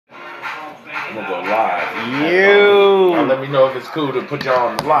I'm gonna go live. You. Let me know if it's cool to put y'all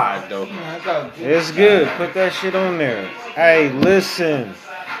on the live though. It's good. Put that shit on there. Hey, listen.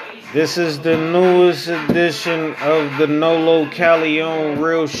 This is the newest edition of the Nolo Calion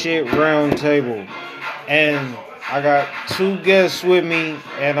Real Shit Roundtable. And I got two guests with me,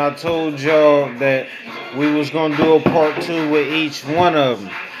 and I told y'all that we was gonna do a part 2 with each one of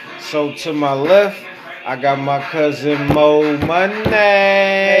them. So to my left, I got my cousin Mo Money.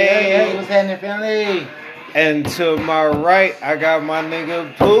 Hey, what's happening, family? And to my right, I got my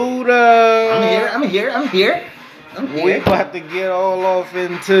nigga Puda. I'm here. We about to get all off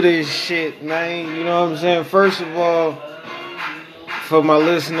into this shit, man. You know what I'm saying? First of all, for my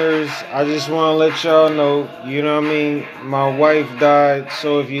listeners, I just want to let y'all know, you know what I mean? My wife died,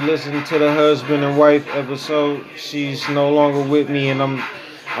 so if you listen to the husband and wife episode, she's no longer with me, and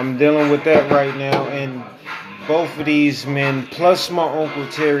I'm dealing with that right now. And both of these men, plus my Uncle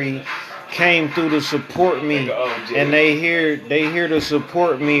Terry, came through to support me, and they here to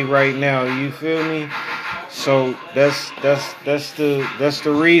support me right now. You feel me? So that's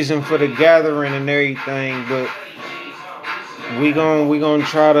the reason for the gathering and everything. But we gonna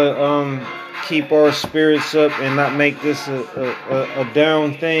try to keep our spirits up and not make this a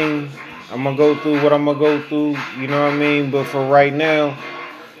down thing. I'm gonna go through what I'm gonna go through. You know what I mean? But for right now,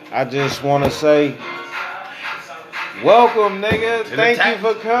 I just want to say, welcome, nigga. Thank you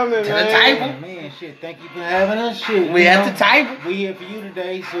for coming, to man. the table. Man, shit, thank you for having us. Shit, We at the table. We here for you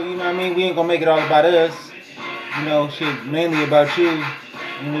today, so you know what I mean? We ain't gonna make it all about us. You know, shit, mainly about you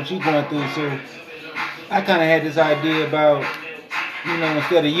and what you going through. So I kind of had this idea about, you know,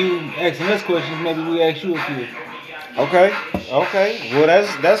 instead of you asking us questions, maybe we ask you a few. Okay. Well,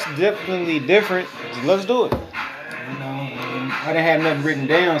 that's definitely different. Let's do it. You know, I didn't have nothing written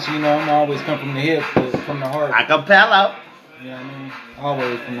down, so you know, I'm always come from the hip, from the heart. Acapella. You know what I mean?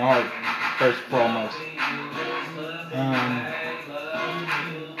 Always from the heart, first and foremost.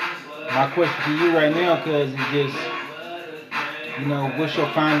 My question to you right now, cuz, is just, you know, what's your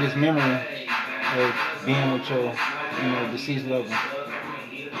fondest memory of being with your, you know, deceased loved one?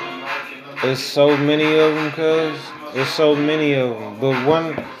 There's so many of them, cuz. There's so many of them. But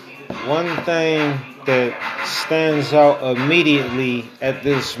one thing that stands out immediately at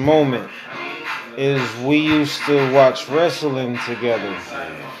this moment is we used to watch wrestling together.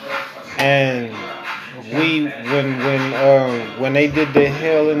 And when they did the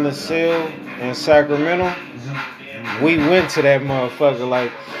Hell in the Cell in Sacramento, we went to that motherfucker.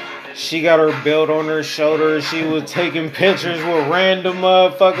 Like, she got her belt on her shoulder. She was taking pictures with random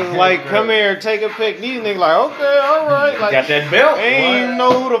motherfuckers. Like, come here, take a pic. These niggas like, okay, all right. Like, Got that belt. they ain't even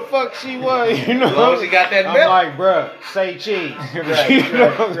know who the fuck she was. You know, As long as she got that I'm belt. like, bruh, say cheese. You know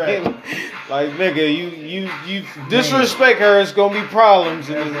what I mean? Like, nigga, you disrespect her, it's gonna be problems.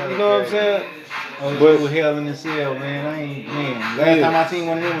 You know what I'm saying? Oh, But- but Hell in the Cell, man. Last time I seen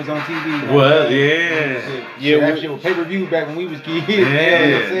one of them was on TV. Well, Yeah, that shit was pay-per-view back when we was kids. Yeah, Hell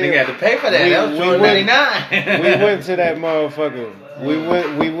in the Cell. they got to pay for that. That was we went- $4.99. We went to that motherfucker. We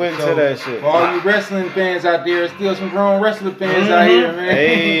went to that shit. For all you wrestling fans out there, still some grown wrestling fans out here, man.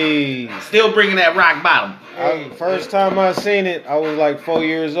 Hey. Still bringing that rock bottom. First time I seen it, I was like 4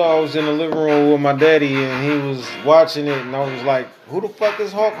 years old. I was in the living room with my daddy, and he was watching it, and I was like, "Who the fuck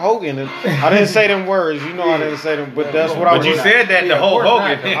is Hulk Hogan?" And I didn't say them words, you know, I didn't say them, but that's what I But was. you said that to Hulk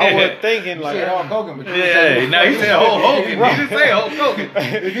Hogan. I was thinking You like, said Hulk Hogan, but you Yeah, now you said Hulk Hogan. You didn't say Hulk Hogan.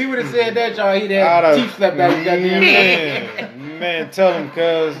 if he would have said that, y'all, he'd I'd have have- teeth slapped out his goddamn head. man, tell him,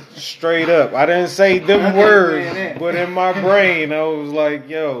 cuz, straight up. I didn't say them I'm words, saying that. but in my brain, I was like,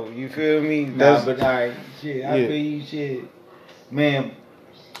 yo, you feel me? Nah, but alright, shit, I Yeah. feel you, shit. Man,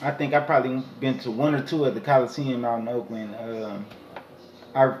 I think I probably been to one or two at the Coliseum out in Oakland.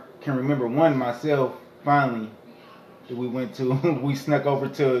 I can remember one myself, finally, that we went to. We snuck over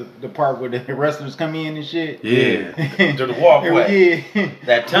to the part where the wrestlers come in and shit. Yeah, to the walkway. Yeah.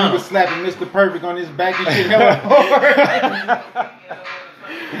 That We tunnel. was slapping Mr. Perfect on his back and shit. Hella hard.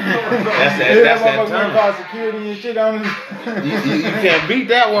 That's that motherfucker went tunnel. called security and shit on him. You can't beat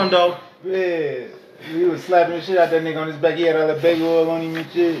that one though. Yeah. We was slapping the shit out that nigga on his back. He had all that baby oil on him and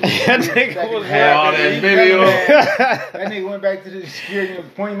shit. That nigga was Had all that He baby oil. That nigga went back to the security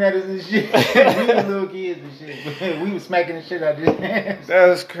and pointing at us and shit. We was little kids and shit. But we was smacking the shit out of his hands.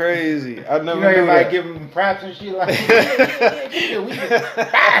 That's crazy. I never You know, knew everybody that. give him props and shit like that. We just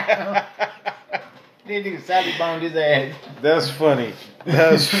That nigga Sally bombed his ass. That's funny.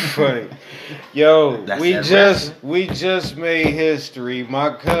 That's funny. Yo, That's we that just made history. My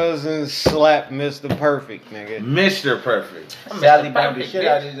cousin slapped Mr. Perfect, nigga. Mr. Perfect. Sally bombed the shit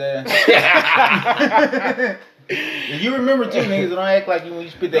out of his ass. You remember too, niggas. Don't act like you when you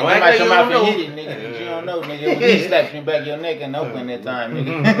spit that. Don't You act might like come you out don't and know. hit it, nigga. But you don't know, nigga. When he slapped you in the back of your neck in Oakland that time,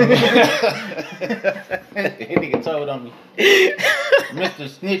 nigga. That nigga told on me. Mr.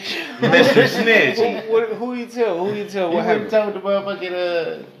 Snitch. Mr. Snitch. Who you tell? Who you tell? You What wouldn't happened? told the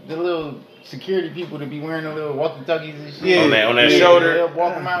motherfucking the little security people to be wearing the little walkie-talkies and shit. Yeah. On that shoulder. They'll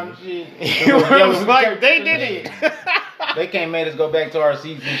walk them out and shit. It was like they did it. They can't make us go back to our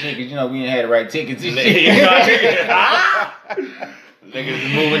seats and shit because you know we ain't had the right tickets and You shit. know,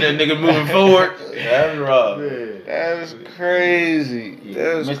 niggas moving forward. That's rough. That's crazy.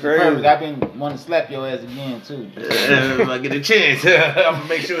 That's Mr. crazy. Perfect, I've been wanting to slap your ass again too. If I get a chance, I'm gonna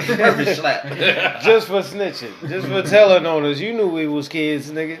make sure it's a perfect slap. Just for snitching. Just for telling on us. You knew we was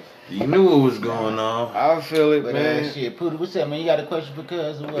kids, nigga. You knew what was going on. I feel it, But man. shit, Poodle, what's up, man? You got a question for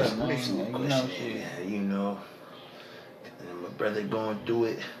Cuz or what, man? You know shit. Yeah, you know, my brother going through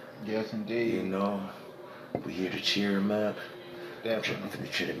it. Yes, You indeed. know, we here to cheer him up. I'm Definitely.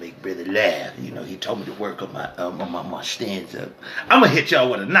 trying to make brother laugh. You know, he told me to work on my stands up. I'm gonna hit y'all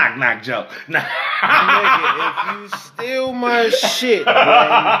with a knock joke. Nah. Nigga, if you steal my shit, bro,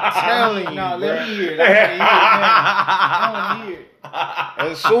 I'm telling you, No, bro. let me hear it. I want to hear it.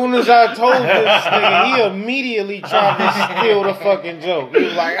 As soon as I told this nigga, he immediately tried to steal the fucking joke. He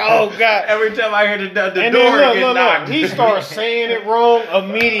was like, "Oh God!" Every time I hear the door And get then look, knocked, he starts saying it wrong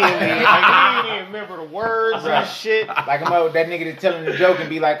immediately. Like he didn't even remember the words Right. and shit. Like I'm over that nigga that's telling the joke and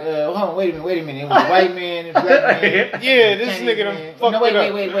be like, hold on, wait a minute. It was a white man, a black man. Yeah, this Chinese nigga done man. fucked No, wait, it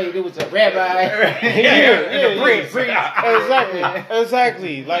up. wait. It was a rabbi.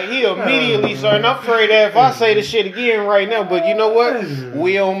 Exactly. Like he immediately started. And I'm afraid that if I say the shit again right now, but you know what?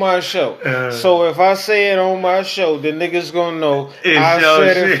 We on my show. So if I say it on my show, the niggas gonna know I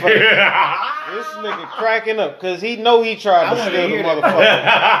said it first. This nigga cracking up because he know he tried to I wanna steal the hear that.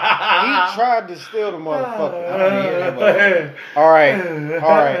 motherfucker. He tried to steal the motherfucker. All right.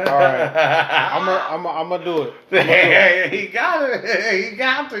 I'm gonna do it. He got it. He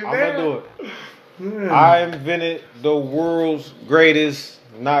got to. I'm gonna do it. I invented the world's greatest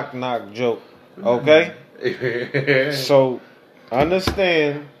knock joke. Okay? So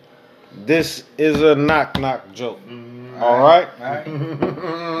understand this is a knock joke. All right? Alright.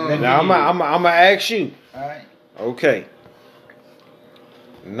 Now I'm gonna ask you. Alright. Okay.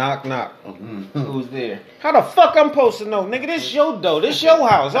 Knock. Who's there? How the fuck I'm supposed to know, nigga? This your dough. This your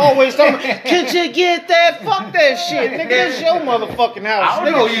house. Always talking. Could you get that? Fuck that shit, nigga. This your motherfucking house. I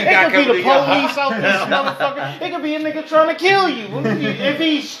don't Nigga, know you it got could be coming the to your police house. out this motherfucker. It could be a nigga trying to kill you.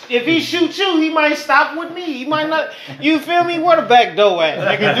 If he shoot you, he might stop with me. He might not. You feel me? Where the back door at?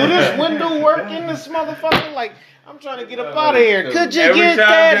 Nigga, do this window work in this motherfucker? Like, I'm trying to get up out of here. Could you Every get time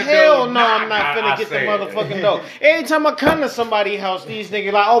that? that Hell goes, no, I'm not I finna get the say it. motherfucking dough. Every time I come to somebody's house, these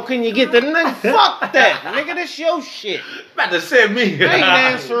niggas like, oh, can you get the nigga? Fuck that, nigga. This your shit. About to send me. I ain't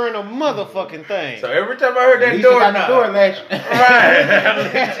answering a motherfucking thing. So every time I heard At that least you door got the knock, door latch. right? At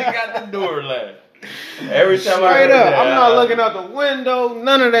least you got the door latch. Every time I Straight heard up, that, I'm not looking out the window.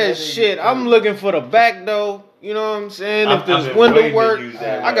 None of that shit. I'm looking for the back door. You know what I'm saying? If I've this been window waiting to work, use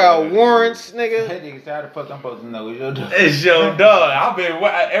that I got word. warrants, nigga. That nigga said, how the fuck I'm supposed to know? It's your door. It's your dog. I've been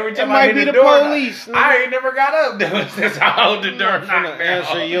every time It I might hear be the the door knock, police, nigga. I ain't never got up there since I hold the door I'm knock finna down.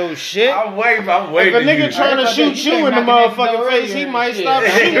 answer your shit. I'm waiting. If a nigga trying to I thought shoot you you in the came knocking at the motherfucking door face, he earlier might and shit. stop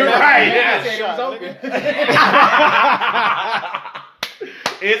shooting. You're right. I Yeah. said it was open.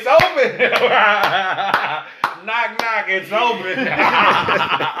 It's open. Knock, it's open.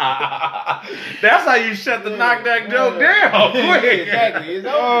 That's how you shut the knock joke down quick. Exactly. It's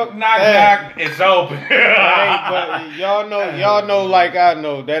open. Knock, it's open. Hey, but y'all know like I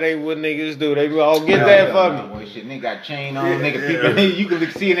know that ain't what niggas do. They be all get that for me. Boy, shit, nigga got chain on, nigga. People, you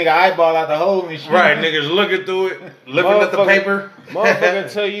can see a nigga eyeball out the hole and shit. Right, niggas looking through it, looking at the Motherfucker- paper.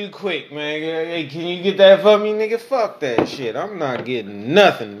 Motherfucker tell you quick, man. Hey, can you get that for me, nigga? Fuck that shit. I'm not getting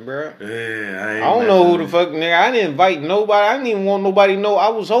nothing, bro. Yeah, I don't know who the fuck, nigga. I didn't invite nobody. I didn't even want nobody to know I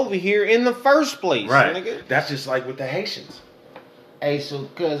was over here in the first place, Right. nigga. That's just like with the Haitians. Hey, so,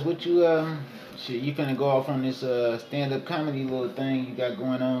 cuz, what you, shit, you finna go off on this, stand-up comedy little thing you got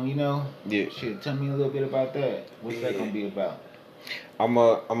going on, you know? Yeah. Shit, tell me a little bit about that. What's that Yeah. gonna be about? I'm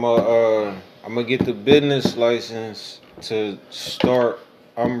a get the business license to start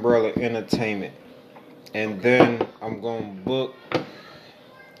Umbrella Entertainment, and then I'm gonna book.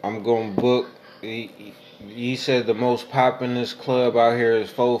 He said the most populous club out here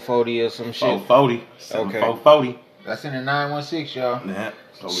is 440 or some shit. 440. Okay. 440. That's in the 916, y'all. Yeah.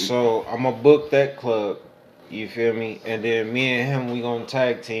 So I'm gonna book that club. You feel me? And then me and him, we gonna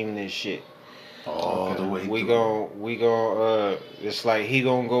tag team this shit. All the way We through. gon' it's like he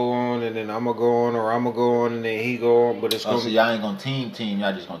gonna go on and then I'm gonna go on, or I'm gonna go on and then he go on, but it's Oh, gonna so y'all ain't gonna team,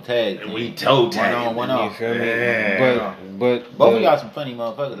 y'all just gonna tag. And team. we toe tag. One on, one you off. feel me? Yeah. But Both of y'all some funny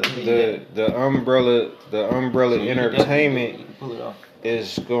motherfuckers. I'll tell you the umbrella that. So you can entertainment definitely- you can pull it off.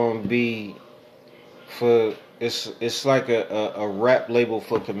 is gonna be for it's like a rap label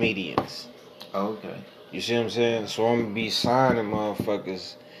for comedians. Oh, okay. You see what I'm saying? So I'm gonna be signing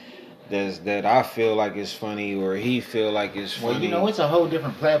motherfuckers that I feel like is funny or he feel like is funny. Well, you know, it's a whole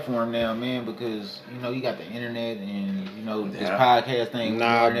different platform now, man, because you know you got the internet and you know this Yeah. podcast thing.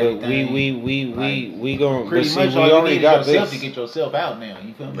 Nah, and but everything. we gonna. But Pretty see, much we all you already need got is yourself this. to get yourself out now.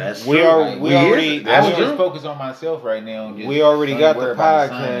 You feel me? That's We true. are. Like, We we already. is. I That's would true. just focus on myself right now. And just We already don't got worry the about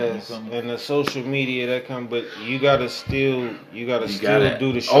the sign, you feel podcast me? and the social media that come, but you gotta still You still gotta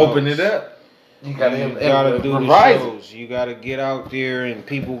do the shows. open it up. You gotta do the revise it. shows. You gotta get out there, and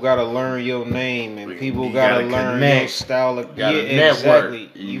people gotta learn your name, and people You gotta gotta learn your connect. style of You gotta yeah, network. exactly.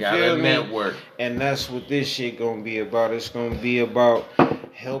 You feel gotta me? network. And that's what this shit gonna be about. It's gonna be about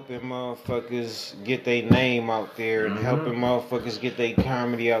helping motherfuckers get their name out there and helping motherfuckers get their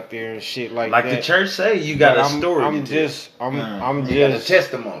comedy out there and shit like Like that. the church say, you got But a story. I'm to tell. just You got a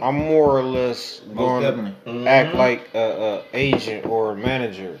testimony. I'm more or less Most going definitely. to act like a agent or a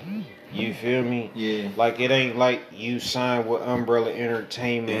manager. You feel me? Yeah. Like it ain't like you sign with Umbrella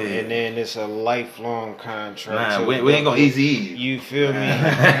Entertainment Yeah. and then it's a lifelong contract. Nah, So we ain't gonna easy you. You feel me?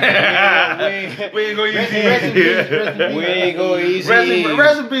 we ain't gonna Rest easy in peace, rest in you. peace. We ain't gonna easy.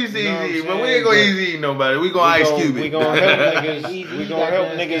 Rest in peace, You know what easy, I'm but we saying? ain't gonna But easy nobody. We gonna Ice Cube it. We gonna help niggas. We gonna help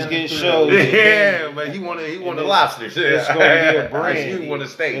niggas get shows. Yeah, but he want the lobsters. It's gonna be a brand. Ice Cube want a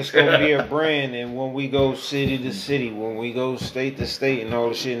steak. It's gonna be a brand, and when we go city to city, when we go state to state, and all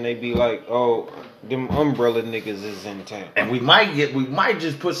the shit, and they be like, "Oh, them Umbrella niggas is in town." And we might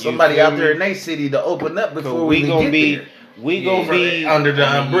just put somebody feel out there me? in their city to open up before So we we even gonna get be, there. we gonna be under the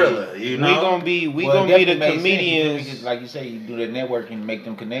I mean, umbrella. You know, we gonna be Well, it the definitely makes sense, you feel me? comedians. 'Cause like you say, you do the networking and make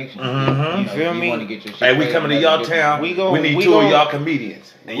them connections. Mhm. You know, feel if me? wanna get your shit Hey, we paid, coming to let y'all them get town. you. We We need we two of gon- y'all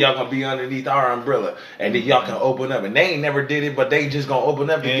comedians, and y'all gonna be underneath our umbrella, and then y'all can open up. And they ain't never did it, but they just gonna open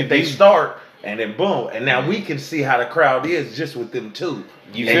up to And get they you- start, and then boom, and now we can see how the crowd is just with them two.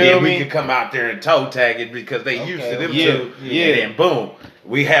 You and feel then me? we can come out there and toe tag it because they used to them Yeah, two. yeah. And then boom,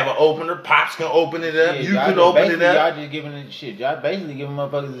 we have an opener. Pops can open it up. Yeah, You y'all can just open it basically- up. Y'all just giving it shit. Y'all basically giving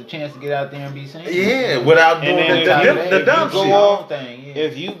motherfuckers a chance to get out there and be seen. Yeah, without And doing then the if dumb you go shit. off- thing. Yeah.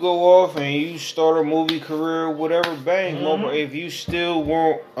 If you go off and you start a movie career, whatever, bang. If you still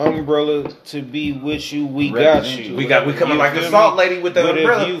want Umbrella to be with you, we got Represent you. you. We coming You like the feel salt me? lady with the But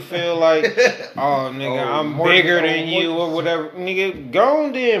umbrella. if you feel like, oh nigga, Oh, I'm more- bigger oh, than you more- or whatever, nigga, go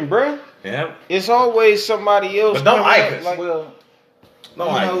on then, bruh. yeah, It's always somebody else. But don't coming like up, us. like- Well, no,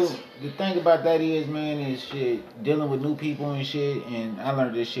 you I know, the thing about that is, man, is shit, dealing with new people and shit, and I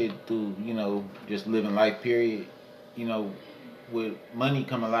learned this shit through, you know, just living life, period. You know, with money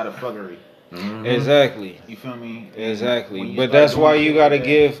come a lot of fuckery. Exactly. You feel me? And Exactly, when you but start that's doing why shit you gotta like that,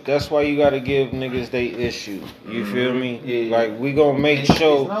 give. That's why you gotta give niggas they issue. You feel me? Yeah. Like we gonna make as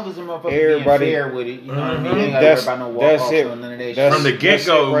sure long as the motherfucker everybody- being fair with it, you know what I mean? Mhm. You ain't gotta That's- worry about no that's walk-offs it. or none of that That's- from the shit. get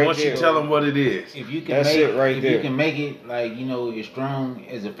go, it right once you there. tell them what it is. If you can That's make it right if there. you can make it like, you know, as strong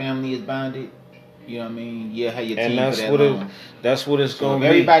as a family is bonded, you know what I mean? Yeah, have your and team that's for that what it. long. That's what it's So gonna if be.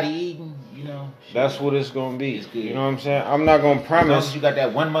 everybody eating, you know, shit, That's what it's gonna be. It's good. You know what I'm saying? I'm not gonna as long promise. as you got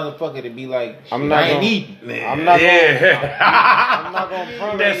that one motherfucker to be like, shit, I'm not I ain't gonna- eating. I'm not yeah. I'm not gonna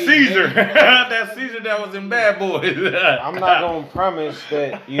promise. That Caesar. That Caesar that was in Bad Boys. I'm not gonna promise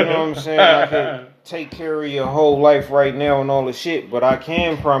that. You know what I'm saying? I can take care of your whole life right now and all the shit, but I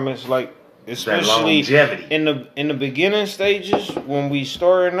can promise, like, That especially longevity. in the beginning stages when we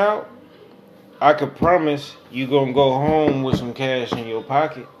starting out, I could promise you gonna go home with some cash in your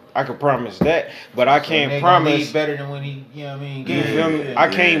pocket. I could promise that, but I So can't nigga promise. need better than when he, you know what I mean? You feel me? I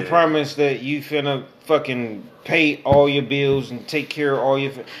can't Yeah. promise that you finna fucking pay all your bills and take care of all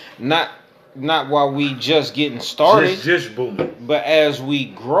your. Not while we just getting started, Just booming. but as we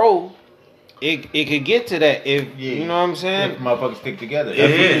grow, it could get to that. If Yeah. you know what I'm saying. If motherfuckers stick together.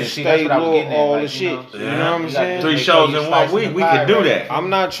 Yeah. See, that's what I was Stay getting at. all like, the shit. You know, You know what I'm you got saying? to Three make shows sure you in 1 slicing week, the we pie could do right. that. I'm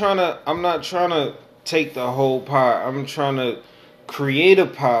not trying to take the whole pie. I'm trying to create a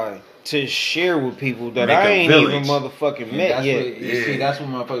pie to share with people that Make I a ain't village. even motherfucking And met that's yet. What, you see, that's what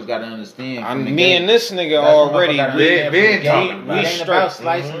motherfuckers got to understand. from the Me gate. and this nigga That's what already. motherfuckers gotta been- understand been from the talking gate. about It it. ain't We about straight.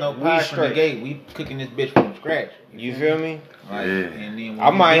 slicing no We pie from the straight. gate. We cooking this bitch from scratch. You feel me? Like, Yeah. and then when I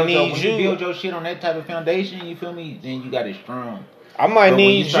you might build your- need when you. build your shit on that type of foundation, you feel me? Then you got it strong. I might But when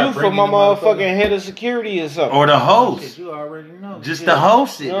need you you start for my bringing the motherfucking head of security or something. Or the Shit, host. you already know. Just Shit. to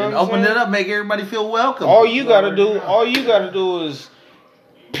host it You know and what I'm open saying? it up, make everybody feel welcome. All you gotta already do, know. all you gotta do is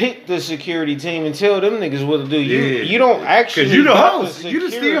pick the security team and tell them niggas what to do. You don't actually Because you the got host. You the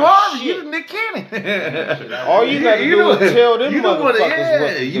Steve security Harvey. shit. You the Nick Cannon. All you gotta do is tell them you the one- motherfuckers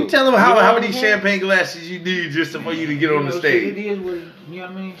what to You do. tell them You how know many what I'm champagne glasses you need just for you to get on the Shit, it stage. is what it, you know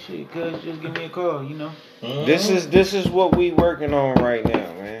what I mean? Shit, cuz just give me a call, you know? This is what we working on right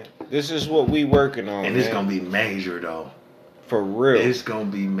now, man. This is what we working on, And man. it's gonna be major though. for real. It's gonna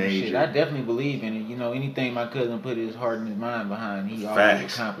be major. Shit, I definitely believe in it. You know, anything my cousin put his heart and his mind behind, he always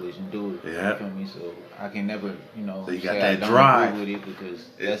Facts. accomplish and do it. Yeah. You feel me? So I can never, you know, So you got say that I don't drive. agree with it because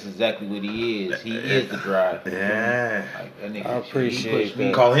that's exactly what he is. He is the drive. You feel me? Yeah. Like, that nigga, I appreciate he pushed me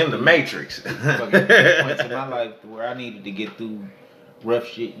that. Call him the Matrix. fucking points in my life where I needed to get through rough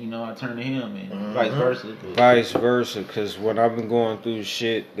shit, you know, I turn to him and vice versa. Vice versa, because when I've been going through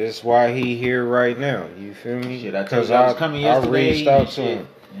shit, that's why he here right now. You feel me? Shit, I told Because you I was coming yesterday. reached out and to shit. him.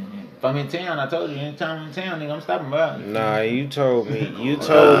 And if I'm in town, I told you, anytime I'm in town, nigga, I'm stopping by. Nah, you told me. You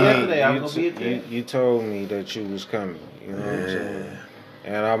told me. Yesterday, I You, was gonna be there. you told me that you was coming. You know what I'm saying? Yeah.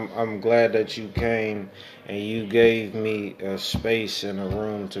 And I'm glad that you came and you gave me a space and a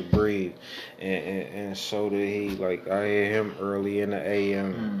room to breathe. And so did he. Like I hear him early in the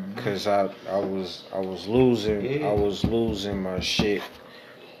AM because I was losing Yeah. I was losing my shit.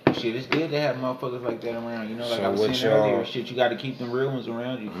 Shit, it's good to have motherfuckers like that around. You know, like So I was what saying y'all- earlier, shit, you got to keep them real ones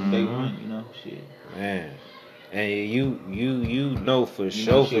around you from day one. You know, shit. Man. And you know for You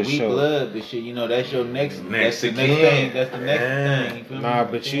sure know, for shit, we sure. blood, but shit, you know, that's your next Next that's the of next kin. thing. That's the next Yeah. thing. You feel Nah, me?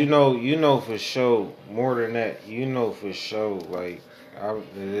 but you know for sure more than that. You know for sure, like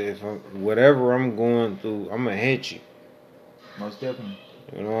whatever I'm going through, I'm gonna hit you. Most definitely.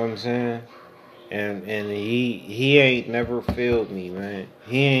 You know what I'm saying? And he ain't never failed me, man.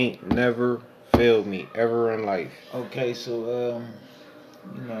 He ain't never failed me ever in life. Okay, so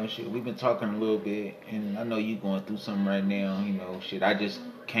you know, shit, we've been talking a little bit, and I know you going through something right now. You know, shit, I just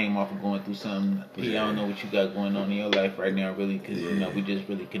came off of going through something. I don't know what you got going on in your life right now, really, because you know we just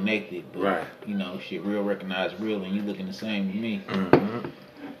really connected. But, Right. You know, shit, real recognize real, and you looking the same to me.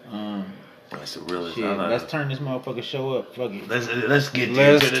 That's the realest. Shit, I love let's it. turn this motherfucker show up. Fuck it. Let's get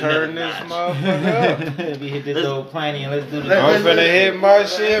Let's into the turn next this notch. motherfucker up. We hit this old planny and let's do the. I'm finna hit my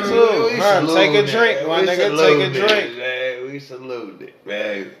shit too. We Huh, salute take a it. drink, my We nigga. salute Take a it, drink. man. We salute it,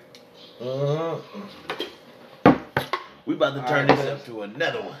 man. We about to turn All right, this up to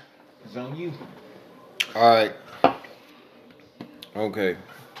another one. It's on you. All right. Okay.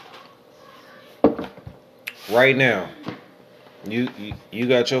 Right now, you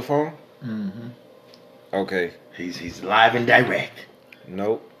got your phone? Mm-hmm. Okay. He's live and direct.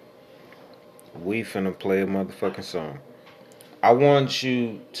 Nope. We finna play a motherfucking song. I want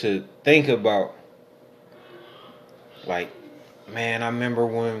you to think about, like, man, I remember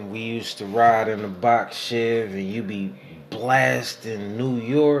when we used to ride in the box Chev and you be blasting New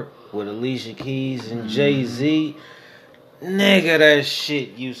York with Alicia Keys and Jay-Z. Nigga, that shit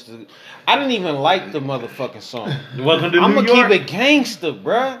used to... I didn't even like the motherfucking song. Welcome to I'ma New York. keep it gangster,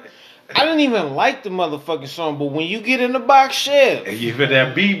 bruh. I didn't even like the motherfucking song, but when you get in the box Chev And you feel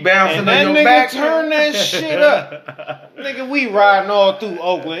that beat bouncing and on that your nigga back. turn that shit up, nigga, we riding all through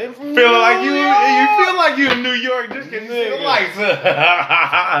Oakland. From Feel like New you York. feel like you in New York just because you see the Nigga. lights.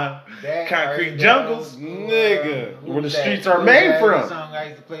 That Concrete already jungles. goes, Nigga. who Where the was that? streets are Who was made that from. Song I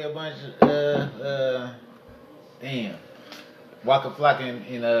used to play a bunch of damn Waka Flocka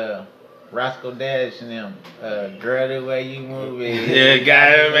and Roscoe Dash and them girl the way you move it. Yeah,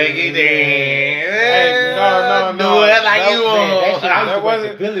 gotta make it dance. Hey, no. Do it like you That want. shit, I used to That wake the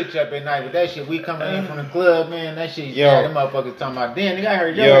wasn't- village up at night with that shit. We coming in from the club, man. That shit, Yo. yeah, them motherfuckers talking about. Damn, nigga, I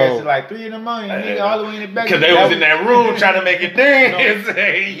heard your Yo. ass at like 3 in the morning, nigga, all the way in the back. Because they was in that room trying to make it dance.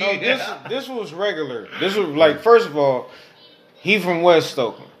 No, this was regular. This was like, first of all, he from West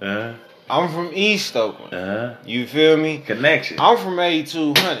Oakland. I'm from East Oakland. You feel me? Connection. I'm from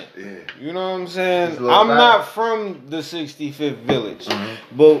 8200. Yeah. You know what I'm saying? It's a little I'm vibe. not from the 65th Village,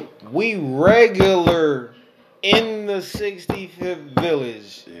 but we regular in the 65th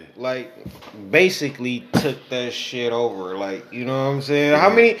Village. Yeah. Like, basically took that shit over. Like, you know what I'm saying? How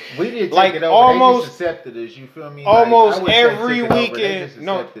many? We did take Like, it over. almost- They just accepted us. You feel me? Almost Like, I wouldn't say every took it over, they weekend. just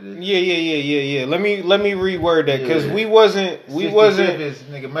No, accepted us. yeah. Let me reword that because Yeah. we wasn't 65th is,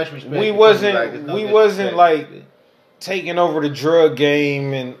 nigga, much respect. we because, wasn't- like, there's no we wasn't, disrespect. like, taking over the drug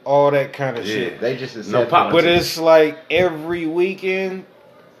game and all that kind of Yeah. shit. They just No accepted politics. But it's like every weekend,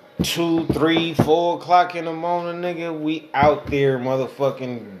 2, 3, 4 o'clock in the morning, nigga, we out there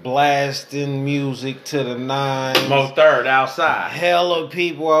motherfucking blasting music to the nines. Mo Third outside. Hella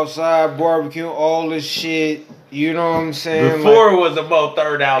people outside, barbecue, all this shit. You know what I'm saying? Before it was a Mo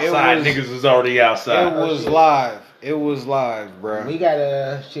Third outside, was- niggas was already outside. It was live. It was live, bro. We got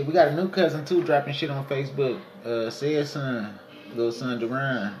we got a new cousin too dropping shit on Facebook. Said son, little son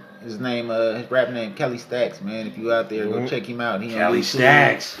Duran. His name, his rap name Kelly Stacks, man. If you out there, go check him out. He on Kelly YouTube,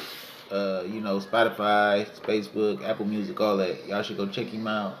 Stacks. You know, Spotify, Facebook, Apple Music, all that. Y'all should go check him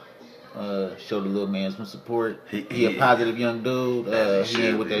out. Show the little man some support. He a positive young dude. He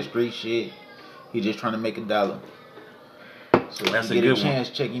ain't with that street shit. He just trying to make $1. So That's if a you get good a chance,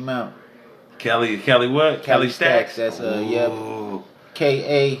 check him out. Kelly what? Kelly Stacks. That's Ooh.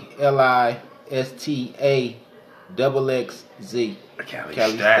 KALISTAXXZ. Kelly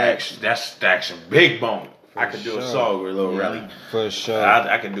Stacks. That's Stacks and Big Bone. I could do a song with Lil Relly. For sure.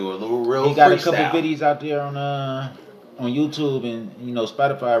 I could do a little real He got a freestyle. couple videos out there on YouTube and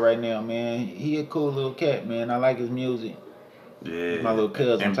Spotify right now, man. He a cool little cat, man. I like his music. Yeah. My little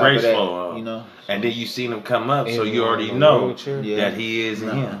cousin. And On top of that, Braceful, you know. And then you seen him come up, so In you already the know wheelchair? that he is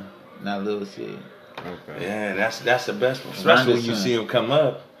No, him. Not little shit. Okay. Yeah, that's the best one. Especially when you see him come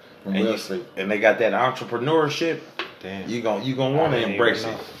up From and, Wellsford. and they got that entrepreneurship. Damn. You gonna want I to didn't embrace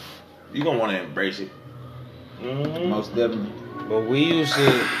even it. know. You gonna want to embrace it. Mhm. Most definitely. But we used to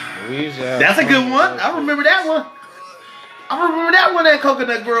have That's a fun good with one. that I shit. remember that one. I remember that one at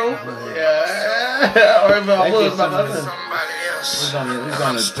Coconut Grove. Yeah. Or if I That was gets my somebody cousin. He's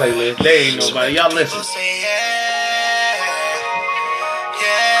on the playlist. There ain't nobody. Y'all listen.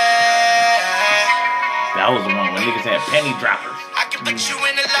 That was the one when niggas had penny droppers. I can put you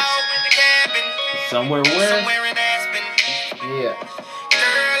in a log cabin, Somewhere where? somewhere in Aspen. Yeah.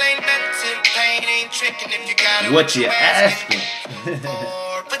 Girl, ain't nothing, pain ain't tricking if you got it. What you asking?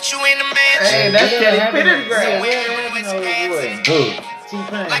 Or put you in a mansion. Hey, that's Teddy Yeah, Pendergrass. where happened to the boy? Who?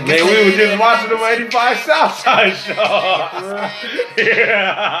 T-Pain. Man, we were just watching them 85 Southside show.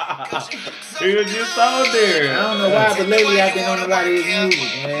 Yeah. He was just out I there. don't know why, but lately I've been on a lot of his music,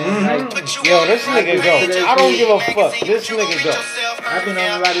 man. Like, Yo, this nigga go. I don't give a fuck. This nigga go. I've been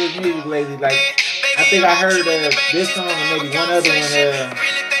on a lot of his music lately. Like, I think I heard this song and maybe one other one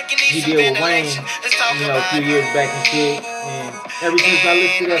he did with Wayne, a few years back and shit. And ever since I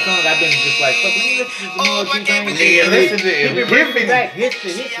listened to that song, I've been just like, fuck, let me listen to some more T-Pain. Nigga, listen to He been bringing me Epiphany. back hits.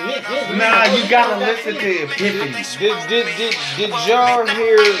 Nah, you gotta listen to Epiphany. Did y'all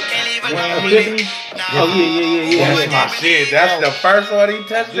hear when he? Epiphany? Oh, yeah. That's my shit. That's the first one he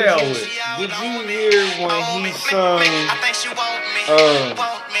touched down with. Did you hear when he sung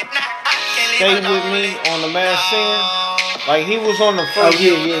 "Stay with Me" on the Masked Singer? Like he was on the first.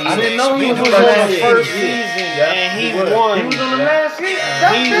 yeah. I didn't know He was on the first season and he won. He was on the mask. He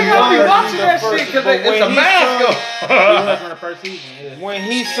I'll be won watching the that first- shit because but it's when a he mask. He was on the first season, yeah. When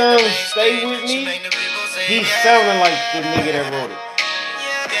he sung "Stay with Me," he sounded like the nigga that wrote it.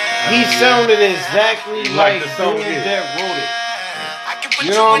 He sounded exactly like Like the the song dude is. that wrote it.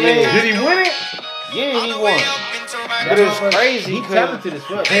 You know what I mean? Did he win it? Yeah, he won. But it's crazy He because talented as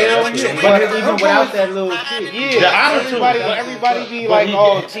fuck. Hell That's yeah. it. But But even without that little shit. yeah, auto-tune. everybody be But like, he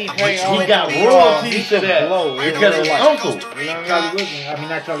 "Oh, get- T-Pain." he got royalties to that blow in because real his life. uncle. You know what I mean? Charlie Wilson.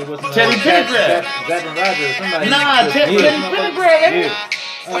 Not Charlie Wilson. Teddy Pendergrass. Zach and Roger or somebody. Nah, Teddy Pendergrass. ain't it? Yeah.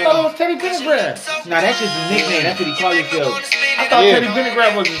 I thought it was Teddy Pendergrass. Nah, that's just his nickname. That's what he called himself. I thought Yeah. Teddy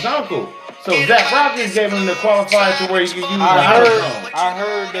Pendergrass was his uncle. So Zach Rogers gave him the qualifier to where he could use the auto-tune. I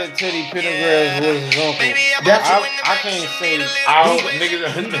heard that Teddy Pendergrass was his uncle. That's I can't say.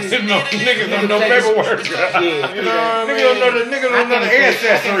 Niggas don't know paperwork. Yeah. You know what I mean? Niggas don't know the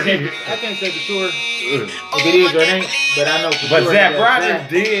ancestry. I can't say for sure if it is or it ain't, but I know for But sure. Zach that Rogers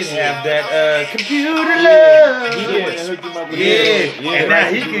did have that computer Yeah, love. he did. And hooked him up with Yeah, and now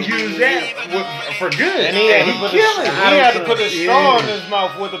right. he can use that for good. And he had to put killing. a straw in his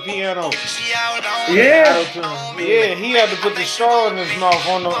mouth with the piano. Yeah. Yeah, he had to put the straw in his mouth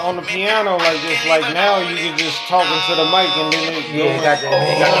on the piano like this. Like now you can just talk into the mic and then it Yeah, goes. got the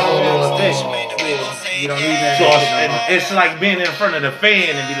whole little effect. Yeah, you don't need that. So shit no more. it's like being in front of the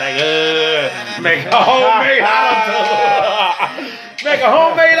fan and be like, make a homemade auto-tune. Make a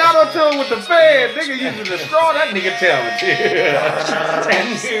homemade auto-tune with the fan. Nigga using the straw, that nigga talented.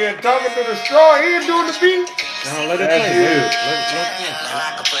 And nigga talking to the straw, he ain't doing the beat. No, let it That's play. it. Now I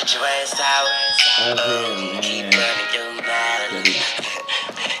can put your ass out. That's it, Keep man. running your mouth.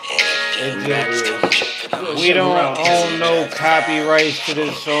 We don't own no copyrights to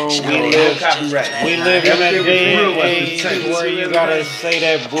this song. No copyright. We live in a Everything day was and real age was the same. where you gotta say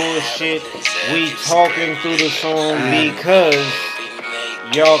that bullshit. We talking through the song because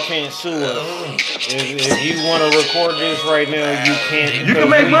y'all can't sue us. If you want to record this right now, you can't. You can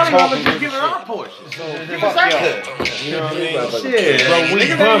make money off it, talking you giving shit. our portion. So Give fuck us our y'all. cut. You know what I mean? Shit, Bro, we niggas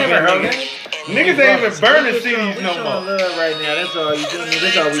ain't bumping, never heard nigga. it. Niggas ain't even burning We CDs no showing more. love right now. That's all you feel me?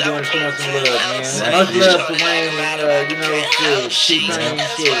 That's all we doing, showing some love, man. That's Much it. love to Wayne and you know, shit, T-Pain,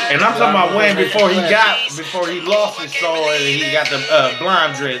 shit. And I'm talking about Wayne before he lost his soul and he got the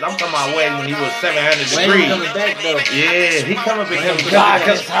blonde dreads. I'm talking about Wayne when he was 700 Wayne degrees. coming back though. Yeah, he coming because The block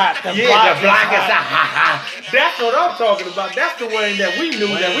is hot. The yeah, the block is hot. hot. That's what I'm talking about. That's the Wayne that we knew,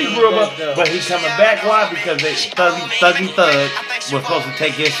 that we grew up. But he coming back. Why? Because they Thuggy Thug was supposed to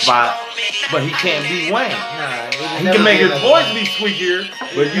take his spot, but he can't be Wayne. He can make his voice be squeakier,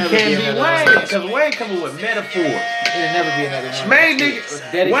 but you can't be Wayne because Wayne coming with metaphors. It'll never be another one. Made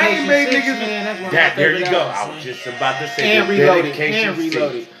niggas. Dedication Wayne made 6, niggas. man, that's one of my That there you favorite go. albums, I man. was just about to say And the Reloaded. Dedication And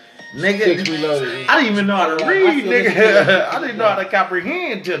Reloaded. 6. Nigga, 6 Reloaded. I didn't even know how to I read, feel this nigga. I didn't know how to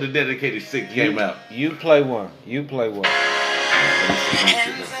comprehend till the Dedicated 6 came out. You play one. You play one.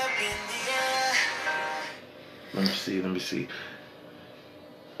 Let me see.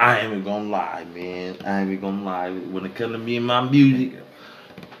 I ain't even gonna lie, man. I ain't even gonna lie. When it come to me and my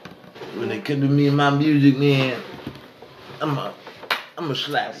music, man, I'm a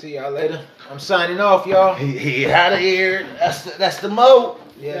slap. See y'all later. I'm signing off, y'all. He out of here. That's the mode.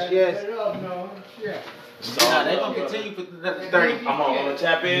 Yes, yes. Nah, they gonna continue for the 30. I'm gonna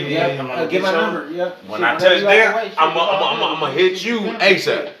tap in. Yeah, I'm gonna get my some. number. Yeah. When Shit, I whenever touch you there, out the way, shit, I'm gonna hit you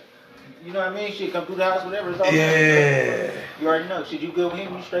ASAP. You know what I mean? Shit, come through the house, whatever. It's all good. Yeah, You already know. Shit, you good with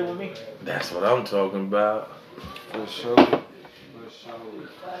him? You straight with me? that's what I'm talking about. For sure.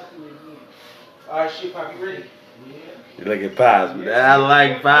 All right, shit, Pop, you ready? You look at Pops, man. I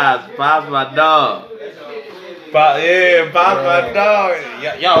like Pops. Pops my dog. Pops my dog.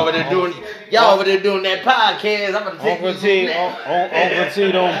 Y'all over there doing that podcast. I'm gonna take Uncle you T, to that. Uncle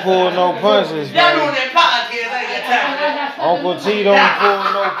T don't pull no punches, Y'all doing man. that podcast. I ain't got time for that. Uncle T don't pull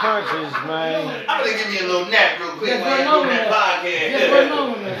no punches, man. I'm gonna give me a little nap real quick while you doing that podcast.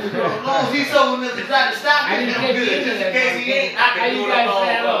 As long as he's sober enough to try to stop me, I'm good. Just in case he ain't, I can do it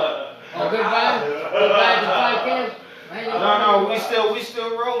alone. No, we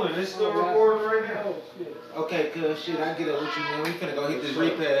still rolling. It's still recording right now. Okay, cuz shit, I get up with you, man. We finna go hit this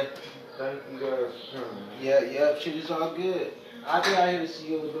repad. Thank you guys for coming. Yeah, shit is all good. I'll be out here to see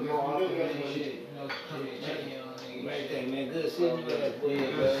you a little bit more often and shit. You know, come and check in on everything, man. Good seeing you guys.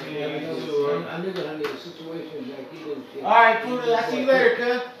 Alright, Poodle, I'll see you later,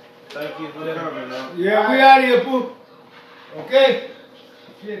 cuz. Thank you for coming, man. Yeah, we out here, Pooh. Okay?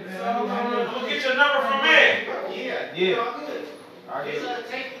 I'm gonna get your number from me. Yeah. All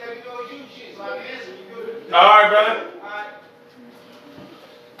All right, brother.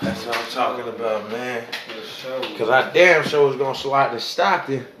 That's what I'm talking about, man. Cause I damn sure was gonna slide to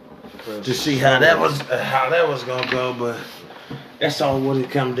Stockton to see how that was gonna go, but that's all what it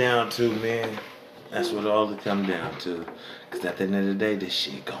come down to, man. That's what all it come down to. Cause at the end of the day, this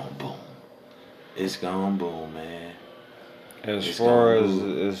shit gon' boom. It's gon' boom, man. As It's far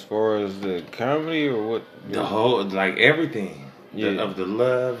gonna as the comedy or what? The whole, like everything. Yeah. Of the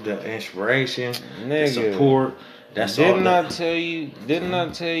love, the inspiration, the Nigga. support. That's all. Didn't I tell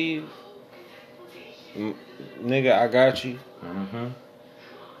you? Nigga, I got you. Mm-hmm.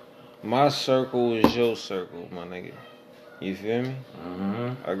 My circle is your circle, my nigga. You feel me?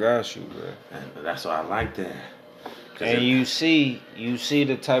 Mm-hmm. I got you, bro. And that's why I like that. And you see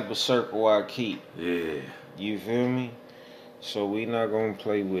the type of circle I keep. Yeah. You feel me? So we not gonna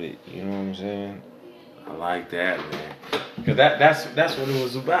play with it. You know what I'm saying? I like that, man. Cause that's what it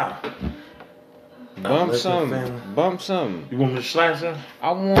was about. Bump Listen, something. family. Bump something. You want me to slap something?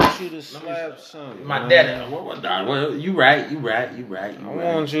 I want you to slap something. My man. daddy. Well, you right. I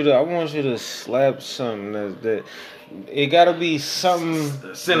want you to slap something that it gotta be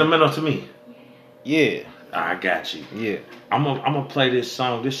something Sentimental to me. Yeah. I got you. Yeah. I'm gonna play this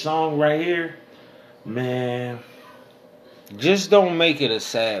song. This song right here, man. Just don't make it a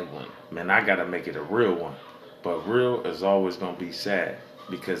sad one. Man, I gotta make it a real one. But real is always gonna be sad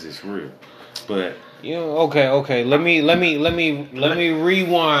because it's real. But You know, okay. Let me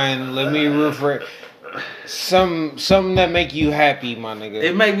rewind. Let me refresh. Something that make you happy, my nigga.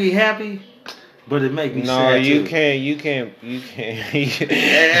 it make me happy, but it make me No, sad you too. can't. It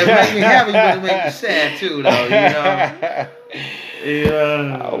make me happy, but it make me sad too, though. You know.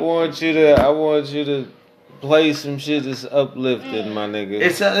 Yeah. I want you to play some shit that's uplifting, my nigga.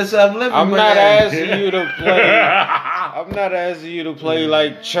 It's uplifting. I'm but not that- asking you to play. I'm not asking you to play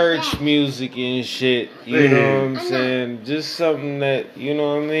like church music and shit. You know what I'm saying? Just something that, you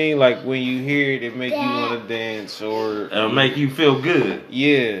know what I mean? Like when you hear it, it make you want to dance or It'll make you feel good.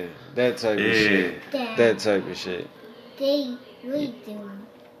 yeah, that type of Yeah. shit. That type of shit. I'm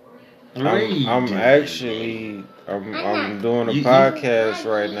doing a podcast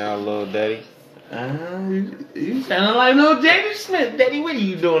right now, little daddy. You sounding like Lil Jaden Smith. Daddy, what are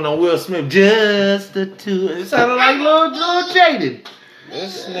you doing on Will Smith? Just the two. It sounded like Lil Jaden.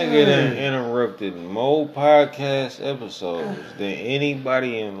 This nigga done interrupted more podcast episodes than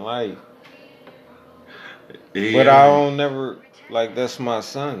anybody in life. Yeah. But I don't never, like, that's my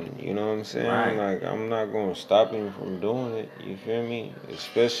son, you know what I'm saying? Right. Like, I'm not going to stop him from doing it, you feel me?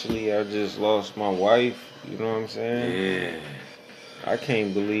 Especially, I just lost my wife, you know what I'm saying? Yeah. I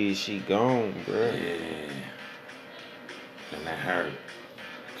can't believe she gone, bro. Yeah. And that hurt.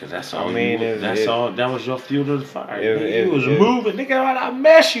 Cause that's all. I mean, that was your fuel to the fire. If- You was if- moving, nigga. I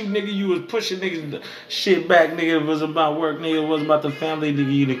mess you, nigga. You was pushing niggas shit back, nigga. It was about work, nigga. It was about the family,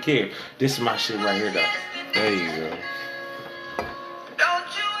 nigga. You didn't care. This is my shit right here, though. There you go.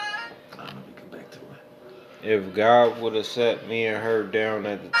 Let me come back to it. If God would have sat me and her down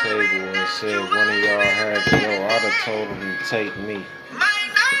at the table and said one of y'all had to go, I'd have told him to take me. You know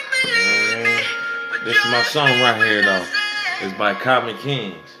what I mean? This is my song right here, though. It's by Common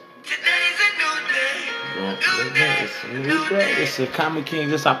Kings. It's a new day. It's a Common Kings.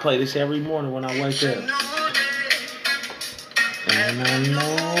 This I play this every morning when I wake up. And I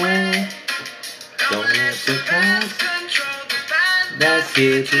know, don't let the past that's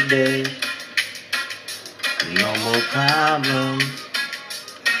here today. No more problems,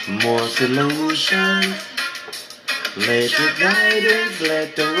 more solutions. Let the guidance,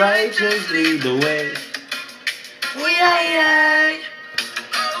 let the righteous lead the way. Oh, yeah.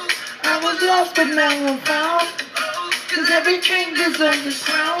 I was lost, but now I'm found. Cause every king deserves his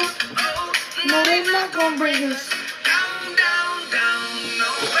crown. No, they're not gonna bring us.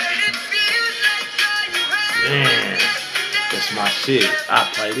 Man, that's my shit. I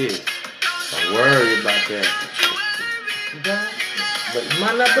play this. Don't worry about that. But you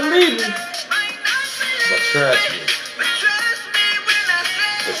might not believe me. But trust me.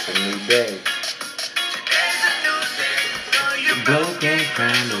 It's a new day. Broken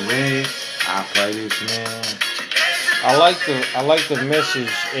kind of way. I play this, man. I like the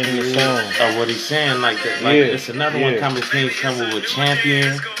message in the song. Or what he's saying, like that. Like, it's another one coming with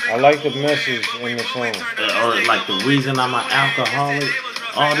Champion. I like the message in the song. Or like the reason I'm an alcoholic.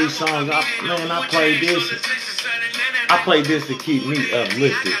 All these songs, I play this. I play this to keep me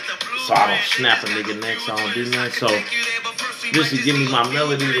uplifted, so I don't snap a nigga next. I don't do nothing. So just to give me my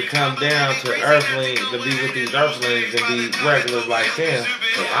melody to come down to earthlings, to be with these earthlings and be regular like them.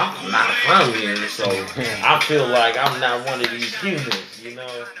 But I'm not from here, so I feel like I'm not one of these humans, you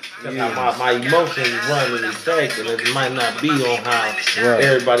know. Cause my emotions run in effect, and it might not be on how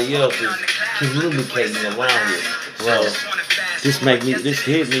everybody else is communicating around it. So this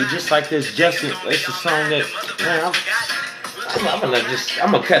hit me just like this. Justin, it's a song that, man,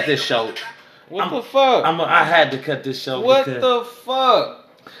 I'm gonna cut this show. What the fuck? I had to cut this show. What because the fuck?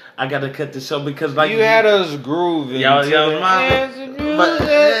 I gotta cut this show because like you had us grooving. But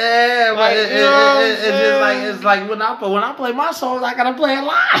it's like when I play my songs, I gotta play a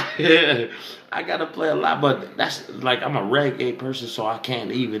lot. I gotta play a lot, but that's like I'm a reggae person, so I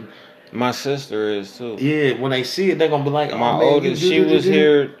can't even. My sister is too. Yeah, when they see it, they're gonna be like, "Oh, my man, oldest, she was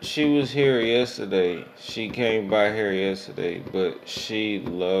here. She was here yesterday. She came by here yesterday, but she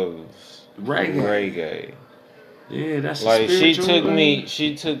loves reggae. Yeah, that's like she took me to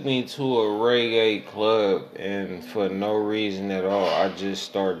a reggae club, and for no reason at all, I just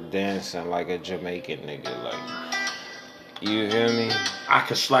started dancing like a Jamaican nigga. Like, you hear me? I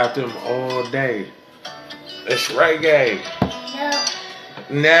could slap them all day. It's reggae.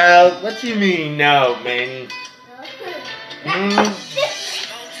 No, what you mean no, man?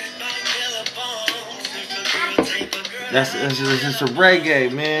 That's a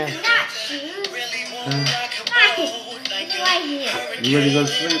reggae, man. You ready to go to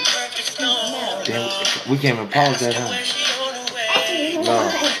sleep? Damn, we can't even pause that, huh?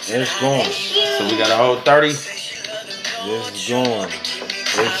 No, it's going. So we got a whole 30. It's going.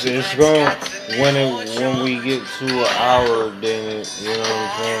 It's going. When we get to an hour, then it, you know what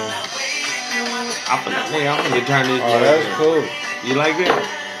I'm saying? I'm gonna turn this. Oh, that's cool. You like that?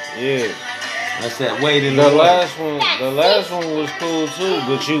 Yeah. That's that weight in the last one. The last one was cool too,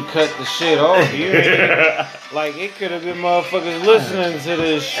 but you cut the shit off. You ain't, like it could have been motherfuckers listening to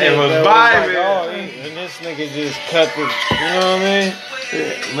this shit. It was vibing. vibing. And this nigga just cut the. You know what I mean?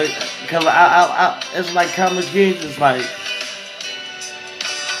 Cause it's like Common Kings. It's like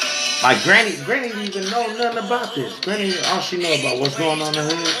Like Granny didn't even know nothing about this. Granny, all she know about what's going on in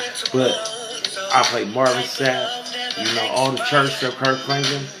the hood. But I played Marvin Sapp, you know, all the church stuff, Kirk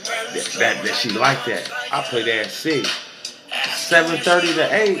Franklin. That she liked that. I played that at 6. 7:30 to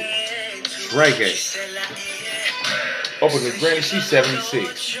 8. Reggae. Open the Granny, she's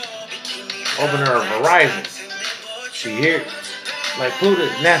 76. Open her Verizon. She here, like Buddha.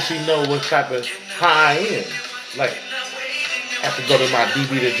 Now she know what type of high I am. Like, have to go to my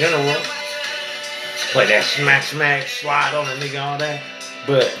DB the General, play that smack, slide on the nigga, all that.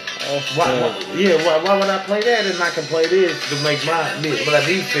 But why would I play that and I can play this to make but I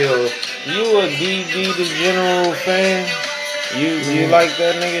do feel. You a DB the General fan? You like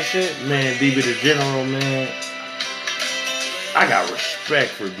that nigga shit? Man, DB the General, man. I got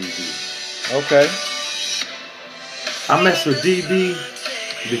respect for DB. Okay. I mess with DB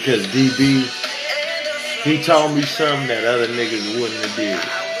because DB, he told me something that other niggas wouldn't have did.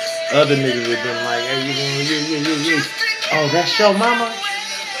 Other niggas would have been like, hey, you. Oh, that's your mama?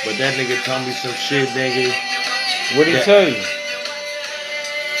 But that nigga told me some shit, nigga. What'd he tell you?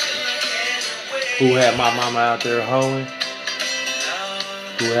 Who had my mama out there hoeing?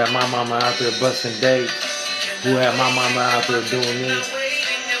 Who had my mama out there busting dates? Who had my mama out there doing this?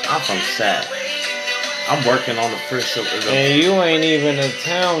 I'm from Sac. I'm working on the first of the. And you ain't even a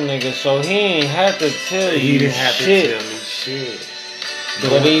town nigga, so he ain't have to tell you He didn't have shit. to tell me shit.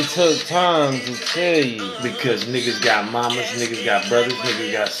 But he took time to tell you. Because niggas got mamas, niggas got brothers,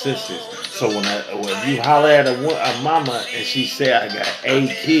 niggas got sisters. So when you holler at a mama and she say I got 8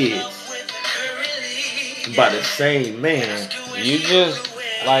 kids by the same man, You just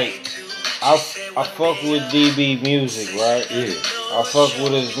like I fuck with DB music, right? yeah, I fuck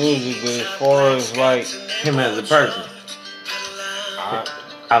with his music, but as far as like him as a person,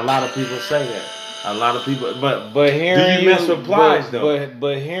 a lot of people say that. A lot of people, but hearing do you mess with Plies though?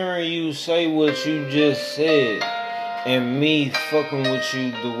 But hearing you say what you just said, and me fucking with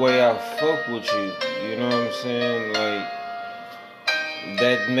you the way I fuck with you, you know what I'm saying? Like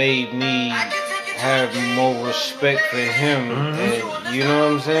that made me have more respect for him, and you know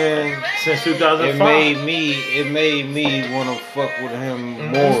what I'm saying? Since 2005, it made me want to fuck with him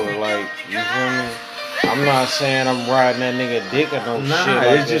more. Like, you feel me? I'm not saying I'm riding that nigga dick or no shit.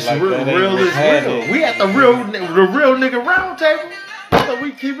 Like it's just that. real, Like that real ain't is happening. real. We at the real nigga round table. So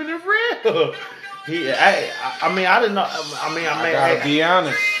we keeping it real. I didn't know. I gotta be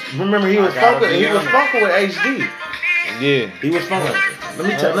honest. Remember he was fucking with HD. Yeah. He was fucking. Let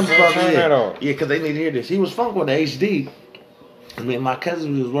me turn that off. Yeah, because they need to hear this. He was fucking with HD. I mean, my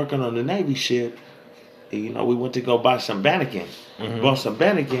cousin was working on the Navy ship. And, you know, we went to go buy some Bannekin. Bought some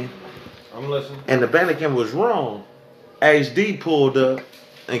Bannekin. I'm listening. And the Bannekin was wrong. HD pulled up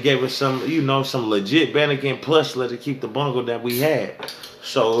and gave us some, some legit Bannekin plus let it keep the bungle that we had.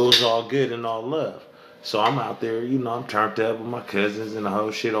 So it was all good and all love. So I'm out there, I'm turned up with my cousins and the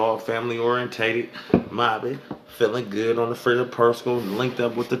whole shit, all family orientated, mobbing, feeling good on the Freedom Persico, linked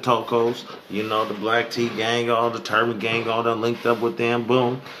up with the Tocos, the Black Tea gang, all the Turban gang, all that linked up with them,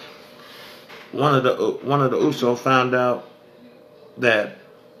 boom. One of the Uso found out that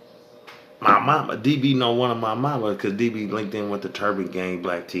my mama, DB know one of my mama, because DB linked in with the Turban gang,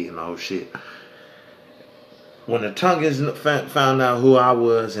 Black Tea, and the whole shit. When the Tungans found out who I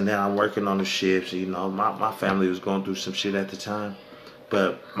was, and then I'm working on the ships, my family was going through some shit at the time.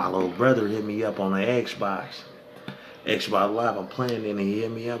 But my little brother hit me up on the Xbox Live, I'm playing it, and he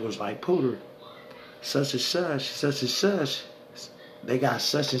hit me up, was like, Pooter, such and such, they got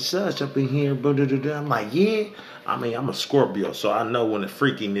such and such up in here, I'm like, yeah. I mean, I'm a Scorpio, so I know when the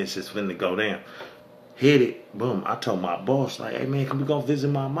freakiness is finna go down. Hit it, boom. I told my boss, like, hey man, can we go visit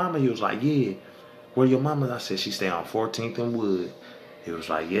my mama? He was like, yeah. Where your mama? I said, she stay on 14th and Wood. He was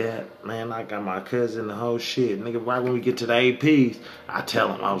like, yeah, man, I got my cousin, the whole shit. Nigga, right when we get to the APs, I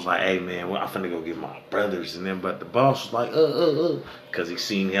tell him, I was like, hey man, well, I'm finna go get my brothers and them. But the boss was like, cause he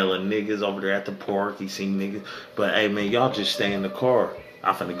seen hella niggas over there at the park. He seen niggas. But hey man, y'all just stay in the car.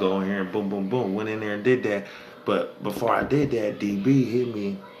 I'm finna go in here and boom, boom, boom. Went in there and did that. But before I did that, DB hit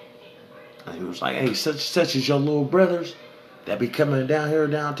me. And he was like, hey, such is your little brothers that be coming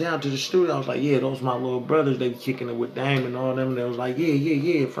downtown to the studio. I was like, yeah, those my little brothers. They be kicking it with Dame and all them. They was like, yeah.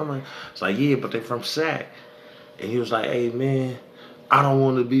 It's like, yeah, but they from Sac. And he was like, hey, man, I don't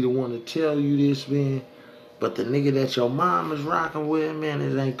want to be the one to tell you this, man. But the nigga that your mom is rocking with, man,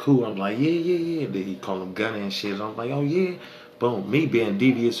 it ain't cool. I'm like, yeah. Then he called him Gunna and shit. I was like, oh, yeah. Boom, me being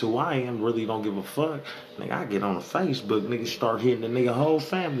devious who I am, really don't give a fuck. Nigga, I get on the Facebook, nigga, start hitting the nigga whole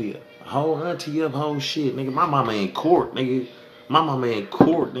family up. Whole auntie up, whole shit. Nigga, my mama in court, nigga. My mama in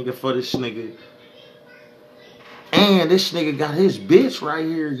court, nigga, for this nigga. And And this nigga got his bitch right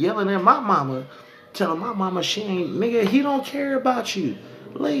here yelling at my mama, telling my mama she ain't, nigga, he don't care about you.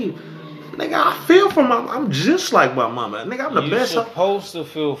 Leave. Nigga, I feel for my, I'm just like my mama. Nigga, I'm the best. You supposed to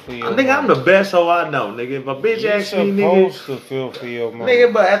feel for your Nigga, I'm the best hoe I know, nigga. If a bitch asks me, nigga. supposed to feel for your mama.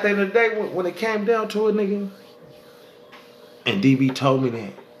 Nigga, but at the end of the day, when it came down to it, nigga, and DB told me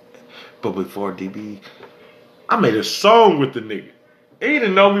that. But before DB, I made a song with the nigga. He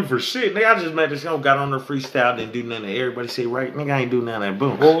didn't know me for shit. Nigga, I just made this song, got on the freestyle, didn't do nothing. Everybody say, right? Nigga, I ain't do nothing.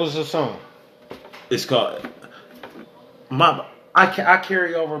 Boom. What was the song? It's called, I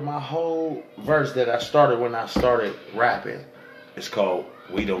carry over my whole verse that I started when I started rapping. It's called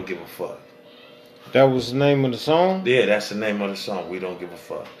We Don't Give a Fuck. That was the name of the song? Yeah, that's the name of the song. We Don't Give a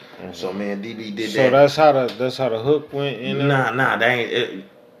Fuck. Mm-hmm. So man, DB did so that. that's how the hook went in there? Nah, that ain't it.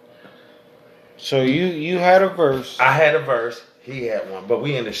 So you had a verse. I had a verse, he had one, but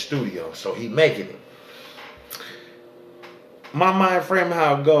we in the studio, so he making it. My mind frame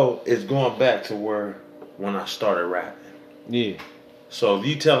how it go is going back to where when I started rapping. Yeah. So if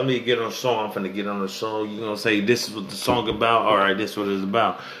you telling me to get on a song, I'm finna get on a song. You gonna say this is what the song about? All right, this is what it's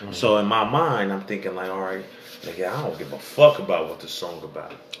about. Mm-hmm. So in my mind, I'm thinking like, all right, nigga, I don't give a fuck about what the song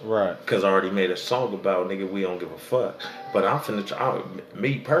about. Right. Cause I already made a song about, nigga, we don't give a fuck. But I'm finna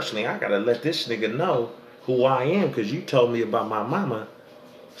me personally, I gotta let this nigga know who I am. Cause you told me about my mama.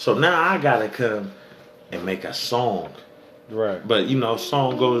 So now I gotta come and make a song. Right. But you know,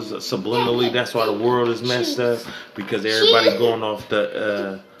 song goes subliminally. That's why the world is messed up, because everybody going off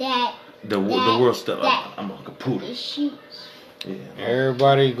the world stuff. I'm on computer. Yeah.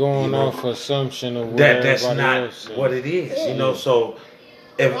 Everybody going off assumption of what That's everybody not else says. what it is. You know, so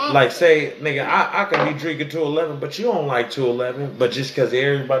if like say, nigga, I can be drinking 211, but you don't like 211, but just because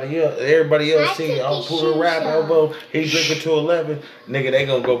everybody else see Puerto rap elbow, he's drinking 211, nigga, they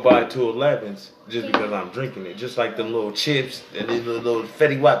gonna go buy 211s just because I'm drinking it. Just like the little chips and these little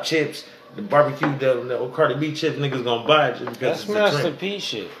Fetty Wap chips, the barbecue, the old Cardi B chips, niggas gonna buy it just because That's it's a Master drink. P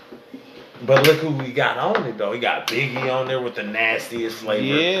shit. But look who we got on it though. He got Biggie on there with the nastiest flavor.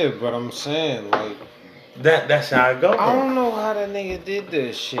 Yeah, but I'm saying like That's how it go. I don't know how that nigga did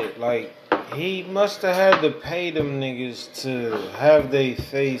this shit. Like he must have had to pay them niggas to have their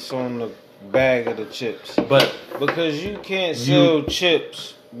face on the bag of the chips. But because you can't sell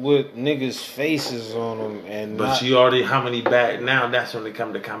chips with niggas' faces on them and But not, you already, how many bag, now that's when it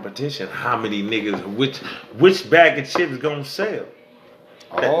come to competition. How many niggas, which bag of chips gonna sell?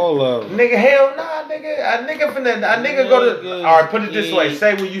 all of them. Nigga, hell nah, nigga. A nigga go to, alright, put it this way.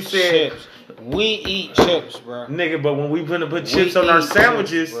 Say what you said. Chips. We eat chips, bro. Nigga, but when we put chips on our eat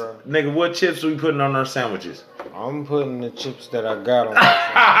sandwiches, chips, bro. nigga, what chips are we putting on our sandwiches? I'm putting the chips that I got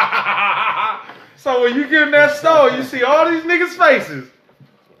on. So when you get in that store, you see all these niggas' faces.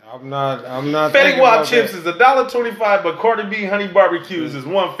 I'm not. Fetty Wap chips is $1.25, but Cardi B honey barbecues is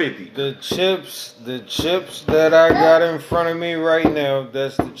 $1.50. The chips that I got in front of me right now,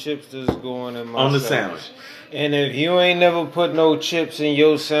 that's the chips that's going in my On the sandwich. sandwich. And if you ain't never put no chips in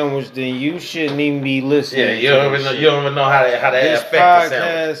your sandwich, then you shouldn't even be listening. Yeah, you don't even know how that This affect the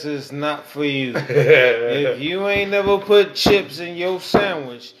sandwich. podcast is not for you. If you ain't never put chips in your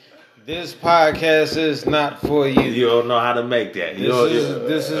sandwich, this podcast is not for you. You don't know how to make that.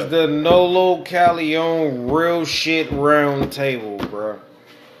 This is the Nolo Calion real shit round table, bro.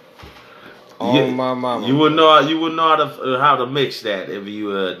 On my mama. You would know how to mix that if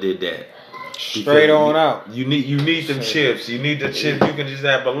you did that. Straight on out. You need them chips. You need the chips. You can just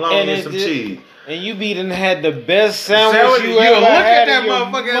have bologna and some cheese. And you be done had the best sandwich you ever look had at that in your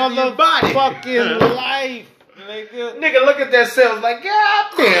motherfucker in your body. motherfucking life, nigga. Nigga, look at that sandwich like,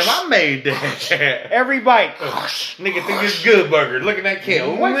 God damn, I made that. Every bite. Nigga think it's good burger. Look at that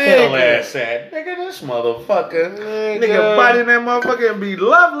kale. What Nigga. kale ass at? Nigga, this motherfucker. Nigga biting that motherfucker and be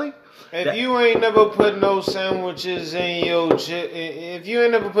lovely. If you ain't never put no sandwiches in your if you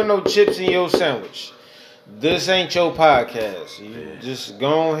ain't never put no chips in your sandwich, this ain't your podcast. You just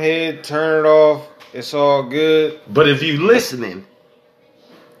go ahead, turn it off. It's all good. But if you listening,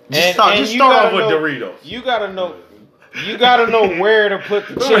 just start off with Doritos. You gotta know where to put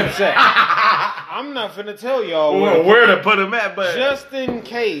the chips at. I'm not finna tell y'all where to put them at, but just in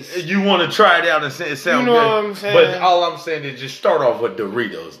case you want to try it out and it sound you know good. what I'm saying? But all I'm saying is just start off with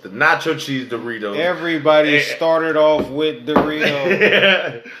Doritos, the nacho cheese Doritos. Everybody started off with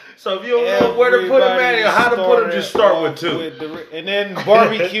Doritos. So if you don't know where to put them at or how to put them, just start with two. And then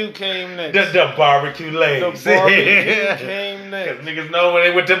barbecue came next. The barbecue legs. The barbecue came next. Because niggas know when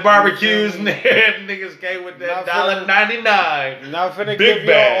they went to barbecues, niggas came with that $1.99. Not finna Big give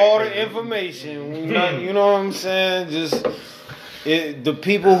bag. y'all all the information. You know what I'm saying? Just The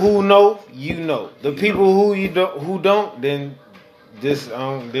people who know, you know. The people who don't, then this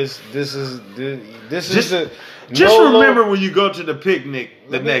is the. Just no remember when you go to the picnic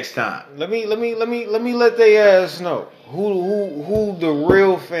next time. Let me let they ass know who the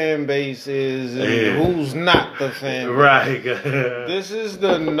real fan base is and who's not the fan base. Right. This is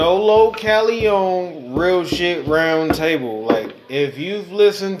the Nolo Calion real shit round table. Like, if you've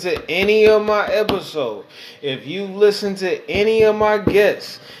listened to any of my episodes, if you've listened to any of my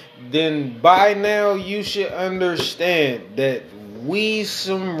guests, then by now you should understand that we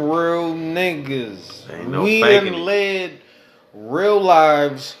some real niggas. Ain't no We faking done it. led real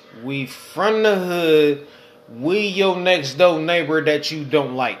lives. We from the hood. We your next door neighbor that you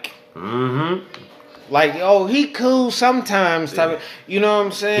don't like. Mm-hmm. Like, oh, he cool sometimes. Type of, you know what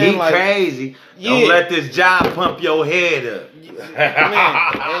I'm saying? He Like, crazy. Yeah. Don't let this job pump your head up.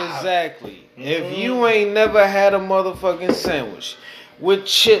 man, exactly. If you ain't never had a motherfucking sandwich with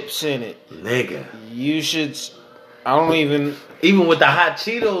chips in it, Nigga. you should. I don't even. Even with the hot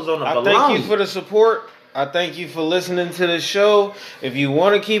Cheetos on the I bologna. thank you for the support. I thank you for listening to the show. If you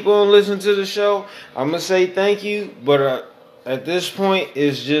want to keep on listening to the show, I'm going to say thank you. But at this point,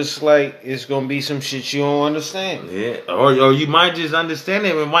 it's just like it's going to be some shit you don't understand. Yeah. Or you might just understand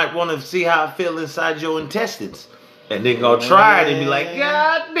it and might want to see how it feel inside your intestines. And then go try it and be like,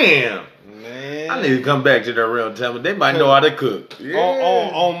 God damn. Man. I need to come back to the real time. They might know how to cook. Yeah.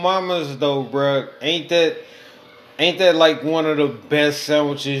 On mamas, though, bruh, ain't that like one of the best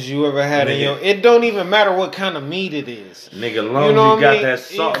sandwiches you ever had in your? It don't even matter what kind of meat it is. Nigga, long You know as you what I got mean? that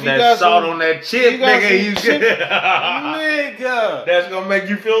salt, If you got salt some- on that chip, you got nigga, some you chip- get Nigga. That's gonna make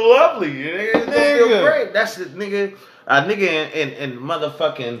you feel lovely. It's gonna feel Nigga. great. That's the nigga. A nigga in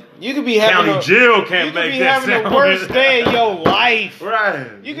motherfucking You could be having county jail can't you could make be that having the sandwich. worst day of your life. Right.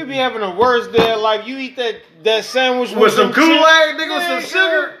 You could be having the worst day of life. You eat that sandwich With some chips. Kool-Aid, nigga, with some Nigga.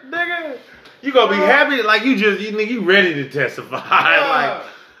 sugar, nigga. You gonna be happy like you ready to testify. Like,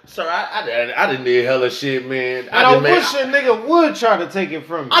 sir, I didn't need hella shit, man. And I wish a nigga would try to take it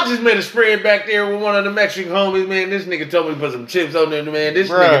from me. I just made a spread back there with one of the Mexican homies, man. This nigga told me to put some chips on there, man. This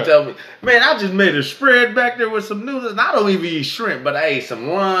Bruh. nigga told me, man, I just made a spread back there with some noodles. And I don't even eat shrimp, but I ate some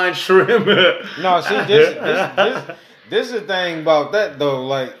lunch shrimp. No, see, this is the thing about that though.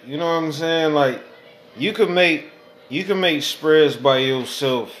 Like, you know what I'm saying? Like, you can make spreads by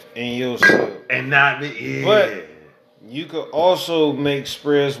yourself and yourself. And not me, yeah. But you could also make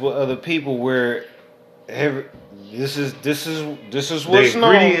spreads with other people where this is the what's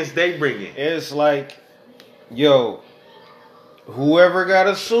known. ingredients they bring in. It's like, yo, whoever got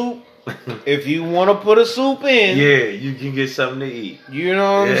a soup, if you want to put a soup in, Yeah, you can get something to eat. you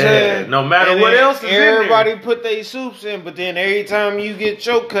know what I'm Yeah, saying? no matter And what then else is in there. everybody put their soups in, but then every time you get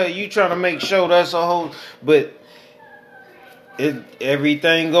your cut, you trying to make sure that's a whole. But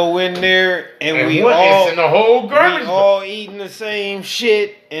everything go in there, and we what all is in the whole garbage? we all eating the same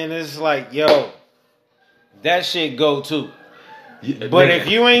shit, and it's like, yo, that shit go too. But if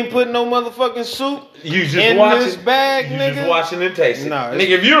you ain't putting no motherfucking soup you just in watching this bag, you nigga, just watching and tasting. Nah, Nigga,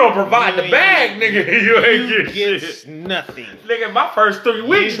 if you don't provide you the bag, ain't- nigga, you ain't you get get shit. nothing. Nigga, my first 3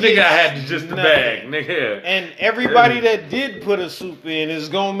 weeks, You nigga, get I had just the bag, nothing. nigga. And everybody that did put a soup in is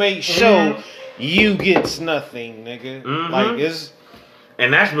gonna make sure you gets nothing, nigga. Mhm. Like it's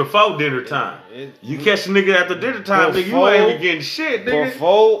And that's before dinner time. You catch a nigga after dinner time, nigga, you ain't even getting shit, nigga.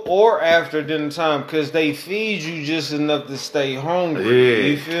 before or after dinner time, cause they feed you just enough to stay hungry. Yeah.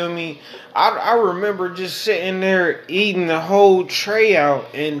 You feel me? I remember just sitting there eating the whole tray out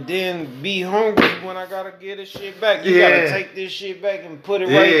and then be hungry when I gotta get this shit back. You gotta Yeah. take this shit back and put it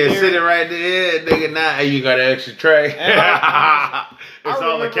Yeah, right there. sit it right there, nigga. Now you got an extra tray. And It's I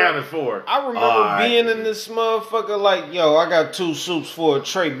all remember- accounted for. I remember Alright. being in this motherfucker like, yo, I got 2 soups for a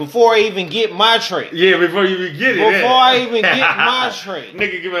tray before I even get my tray. Yeah, before you even get it. Before yeah. I even get my tray.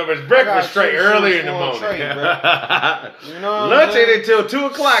 Nigga give him his breakfast got tray two early soups in the for a morning. tray, bro. You know what I'm Lunch saying? ain't until 2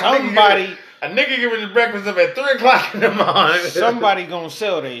 o'clock. Somebody- a nigga giving his breakfast up at 3 o'clock in the morning. Somebody gonna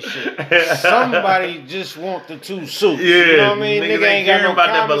sell that shit. Somebody just want the 2 soups. Yeah, You know what I mean? niggas Nigga ain't got no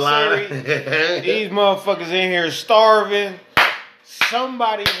that commissary. balana. These motherfuckers in here starving.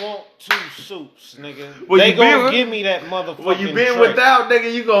 Somebody want 2 soups, nigga. Well, they you gonna been- give me that motherfucking Well, you been tray. without,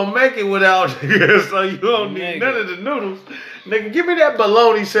 nigga, you gonna make it without, nigga, so you don't need Nigga. none of the noodles. Nigga, give me that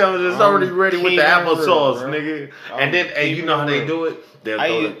bologna sandwich that's I'm already ready with the keeping it applesauce, real, bro. nigga. I'm And then, hey, you keeping know it how they real. do it? They'll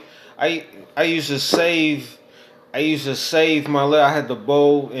throw I used to save. I used to save my. I had the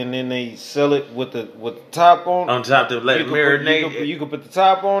bowl, and then they sell it with the top on. on top to let it you marinate. could put the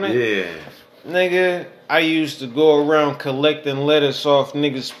top on it, Yeah. nigga. I used to go around collecting lettuce off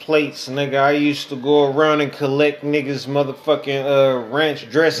niggas' plates, nigga. I used to go around and collect niggas' motherfucking ranch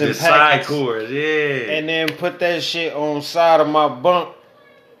dressing The side packets. course, yeah. And then put that shit on side of my bunk.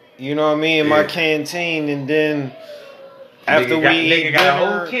 You know what I mean? In my Yeah. canteen. And then after Nigga we eat got a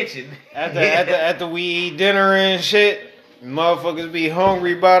dinner, whole kitchen. after we eat dinner and shit, motherfuckers be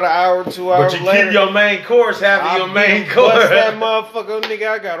hungry about an hour, 2 hours But you later. keep your main course half of your main Bust course. that motherfucker, nigga.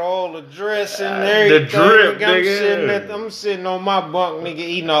 I got all the dressing and The everything. drip, nigga. nigga. I'm sitting on my bunk, nigga,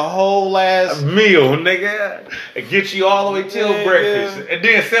 eating a whole ass. meal, nigga. And get you all the way till Nigga. breakfast. And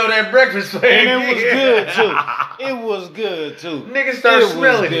then sell that breakfast for And it was good too. It was good too. Niggas start It was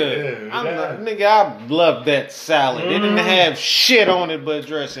smelling good. it. I'm not, nigga, I loved that salad. It didn't have shit on it but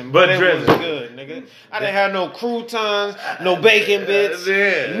dressing. But it was dressing. good, nigga. I didn't have no croutons, no bacon bits,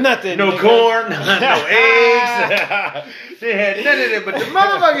 Yeah. nothing. No nigga. corn, no eggs. They had none of that, but the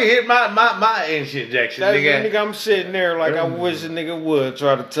motherfucker hit my injection, That nigga. nigga, I'm sitting there like I wish a nigga would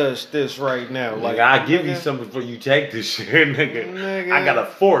try to touch this right now. Like I'll give you nigga, something before you take this shit, nigga. Nigga. I got a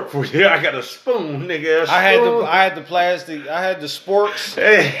fork for you. I got a spoon, nigga. I had the plastic. I had the sporks.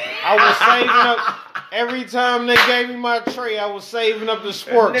 Hey. I was saving up every time they gave me my tray. I was saving up the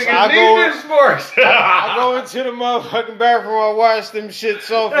sporks. Nigga, I need go, this forks. I go into the motherfucking bathroom. I wash them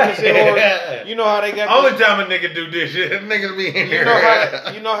shits off. And say, or, you know how they got. Only time a nigga do this shit, niggas be in here.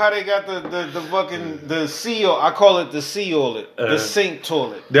 You know how they got the fucking the seal. I call it the seal, the sink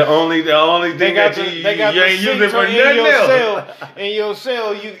toilet. The only thing They got that the, you they got ain't the sink using for in nothing your else. cell. In your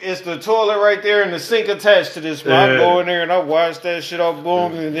cell, it's the toilet right there and the sink attached to this. I go in there and I wash that shit off,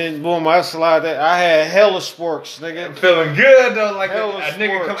 boom, and then boom, I slide that. I had hella sporks, nigga. Feeling good though, like a Hella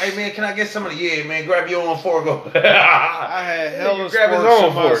nigga come. sports. Hey man, can I get some of the? Yeah, man, grab your own fork. Go. I had hella grab his sporks own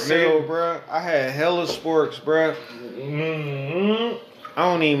in my fork, cell, nigga. bruh. I had hella sporks, bruh. Mhm. I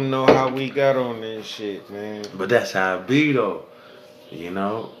don't even know how we got on this shit, man. But that's how it be though. You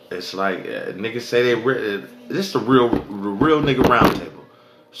know, it's like niggas say this is the real nigga round table.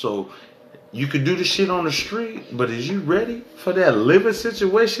 So you could do the shit on the street, but is you ready for that living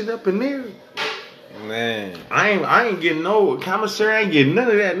situation up in there? Man. I ain't getting no commissary. I ain't getting none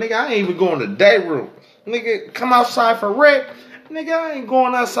of that, nigga. I ain't even going to day room, nigga. Come outside for rec, nigga. I ain't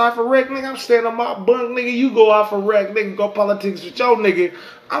going outside for rec, nigga. I'm staying on my bunk, nigga. You go out for rec, nigga. Go politics with your nigga.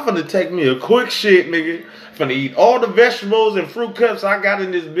 I'm finna take me a quick shit, nigga. Finna eat all the vegetables and fruit cups I got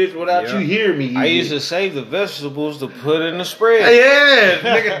in this bitch without Yeah. you hearing me. I used to save the vegetables to put in the spread. Yeah,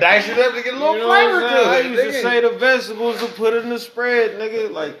 nigga, dice it up to get a little You know what flavor I'm saying? to I it. used to nigga. save the vegetables to put in the spread,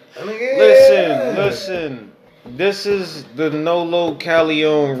 nigga. Like, Nigga, listen. This is the Nolo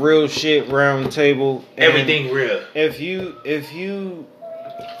Calion real shit round table. And Everything real.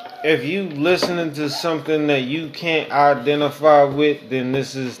 If you listening to something that you can't identify with, then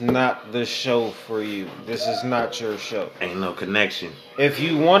this is not the show for you. This is not your show. Ain't no connection. If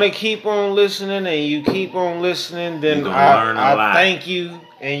you want to keep on listening and you keep on listening, then You gonna learn a lot. I thank you,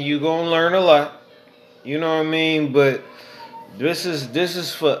 and you gonna learn a lot. You know what I mean? But this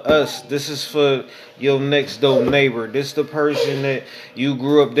is for us. This is for your next door neighbor. This the person that you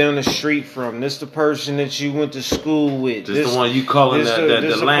grew up down the street from. This the person that you went to school with. This the one you calling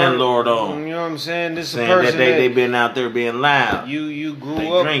the landlord on. You know what I'm saying? This Saying the person that they been out there being loud. you grew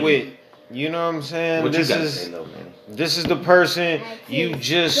They up drinking. with. You know what I'm saying? What you This gotta is say though, man? this is the person you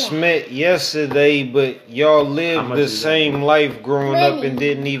just met yesterday, but y'all How lived much the is that? same life growing up and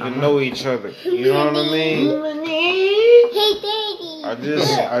didn't even know each other. You know what I mean? Hey,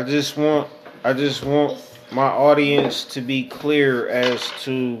 Daddy. I just want my audience to be clear as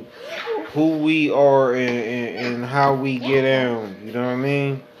to who we are and how we get down. You know what I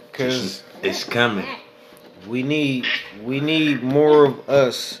mean? Because It's coming. we need more of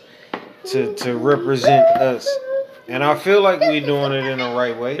us to represent us. And I feel like we doing it in the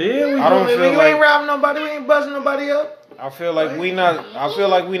right way. Yeah, we I don't doing it. feel We like ain't robbing nobody. We ain't buzzing nobody up. I feel like we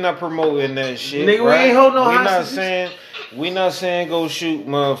not promoting that shit. Nigga, we right? ain't holding no We not hostages. saying go shoot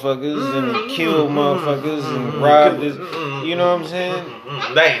motherfuckers and kill motherfuckers and rob this. You know what I'm saying?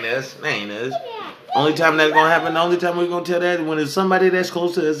 That ain't us. That ain't us. Only time that's gonna happen, the only time we're gonna tell that is when it's somebody that's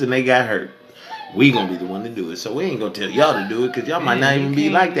close to us and they got hurt. We gonna be the one to do it. So we ain't gonna tell y'all to do it because y'all might not even be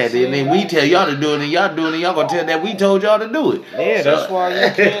like that. And then we tell y'all to do it and y'all do it and y'all gonna tell that we told y'all to do it. Yeah, So- that's why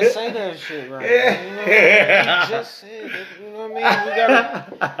you can't say that shit right. Yeah. You know what I mean? You just said it. You know what I mean? We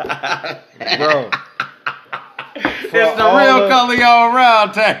gotta, bro. It's the real color y'all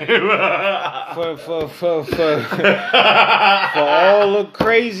round table. For all the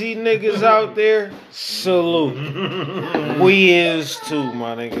crazy niggas out there, salute. We is too,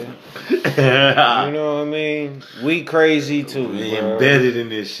 my nigga. You know what I mean? We crazy too. We bro. embedded in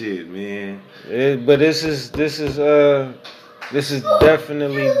this shit, man. But this is definitely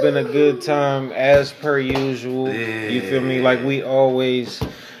been a good time as per usual. You feel me? Like we always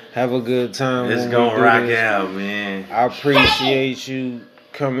have a good time. It's when we gonna do rock this. out, man. I appreciate you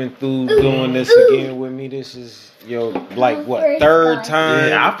coming through doing this again with me. This is your third time.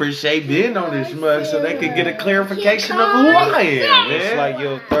 Yeah, I appreciate being on this mug so they could get a clarification of who I am, man. It's like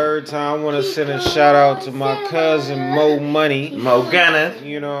your third time. I want to send a shout out to my cousin Mo Money. Mo Gunna.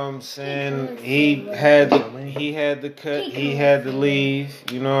 You know what I'm saying? He had the cut. He had to leave.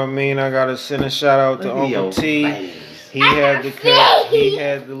 You know what I mean? I gotta send a shout out to Look at Uncle your T. face. He had the cut. He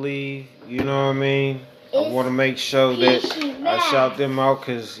had to leave. You know what I mean? I want to make sure that I shout them out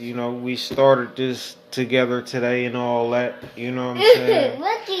because, you know, we started this together today and all that. You know what I'm saying?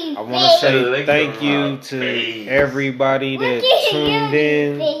 I want to say thank you to everybody that tuned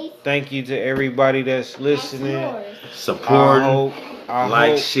in. Thank you to everybody that's listening. Support,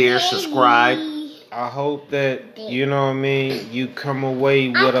 like, share, subscribe. I hope that, you know what I mean, you come away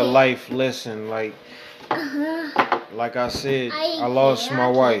with a life lesson. Like I said, I lost my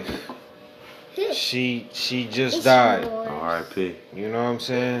wife. She just died. R.I.P. You know what I'm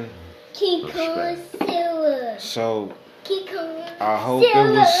saying? So I hope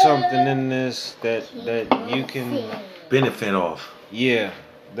there was something in this that you can Benefit off. yeah,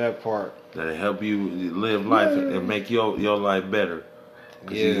 that part. That'll help you live life and make your life better.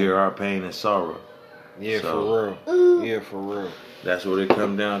 Because you Yeah. hear our pain and sorrow. Yeah, So- for real. Yeah, for real. That's what it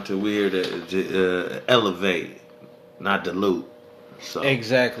come down to. We're here to elevate, not dilute. So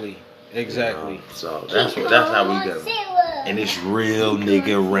Exactly. Exactly. So that's how we go. And it's real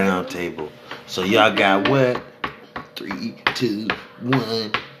nigga round table. So y'all got what? 3, 2,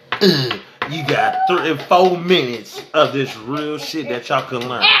 1. You got 4 minutes of this real shit that y'all can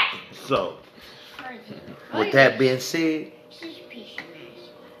learn. So with that being said,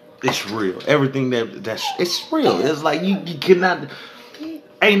 it's real. Everything that's it's real. It's like you cannot.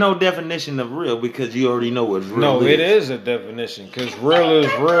 Ain't no definition of real because you already know what real No, is. it is a definition because real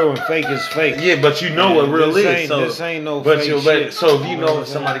is real and fake is fake. Yeah, but you know what real This is. ain't- So this ain't no but fake you, shit. So if you You know know what I'm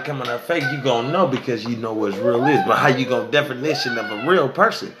somebody coming out fake, you gonna know because you know what real is. But how you gonna definition of a real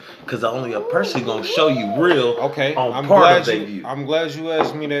person? Because only a person gonna show you real. Okay, on I'm part glad of their you. view. I'm glad you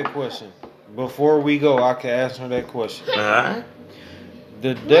asked me that question. Before we go, I can answer that question. Alright.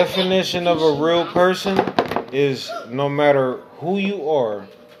 The definition of a real person is no matter who you are,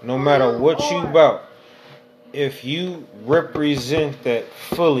 no matter what you about, if you represent that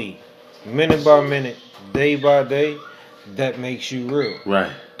fully, minute by minute, day by day, that makes you real.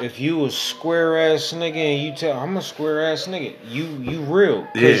 Right. If you a square ass nigga and you tell I'm a square ass nigga, you real.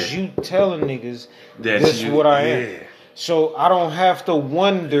 Cause Yeah. you telling niggas That's this you. what I am. Yeah. So I don't have to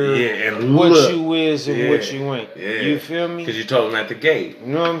wonder Yeah, and what look. you is and what you ain't. Yeah. You feel me? Because you told them at the gate.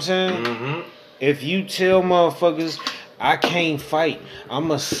 You know what I'm saying? Mm-hmm. If you tell motherfuckers I can't fight,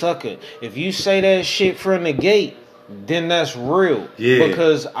 I'm a sucker. If you say that shit from the gate, then that's real. Yeah.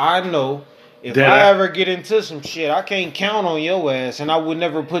 Because I know if That I I- ever get into some shit, I can't count on your ass, and I would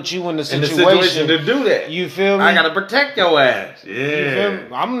never put you in the In the situation. situation to do that. You feel me? I gotta protect your ass. You feel Yeah. me?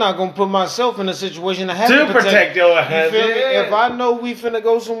 I'm not gonna put myself in a situation to have To to protect your ass. You feel me? Yeah. If I know we finna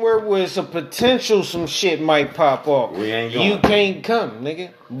go somewhere where it's a potential some shit might pop off, We ain't you going. can't come, nigga.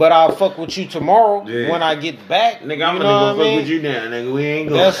 But I'll fuck with you tomorrow Yeah. when I get back. Nigga, I'm you gonna know go what fuck I mean? with you now, nigga. We ain't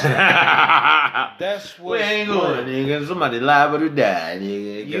going. That's we what ain't going, nigga. Somebody liable to die,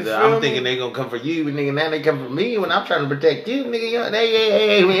 nigga. You Because feel I'm me? thinking they gonna come for you, nigga. Now they come for me when I'm trying to protect you, nigga.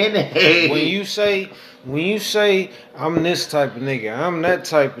 Hey, man. When you say I'm this type of nigga, I'm that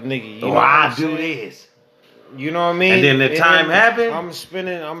type of nigga. You know oh, what I I'm do saying? this. You know what I mean? And then the time happen? I'm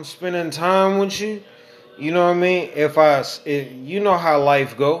spending time with you. You know what I mean? If you know how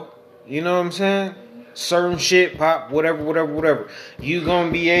life go. You know what I'm saying? Certain shit pop, whatever. You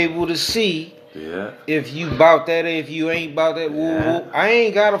gonna be able to see Yeah. if you bout that, if you ain't bout that. Woo, woo. I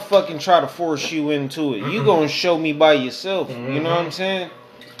ain't gotta fucking try to force you into it. You gonna show me by yourself. You know what I'm saying?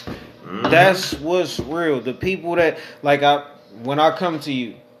 That's what's real. The people that when I come to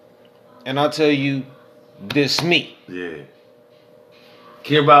you and I tell you this me. Yeah.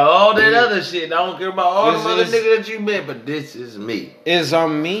 Care about all that other shit. I don't care about all This them other is- niggas that you met, but this is me. Is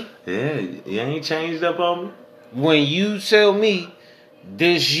I'm me. Yeah, you ain't changed up on me. When you tell me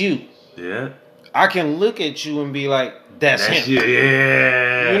this you, Yeah. I can look at you and be like, that's him. you.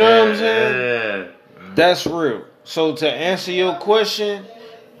 Yeah. You know what I'm saying? Yeah. That's real. So to answer your question,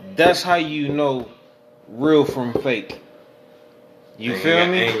 that's how you know real from fake. You feel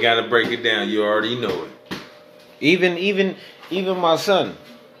me? Ain't gotta break it down. You already know it. Even my son.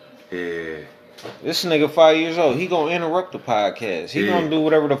 Yeah. This nigga 5 years old. He gonna interrupt the podcast. He gonna do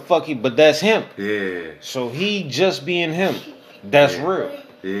whatever the fuck but that's him. Yeah. So he just being him. That's real.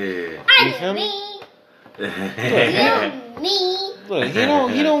 Yeah. You feel me? Look,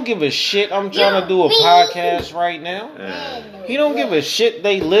 he don't give a shit. I'm trying to do a podcast right now. He don't give a shit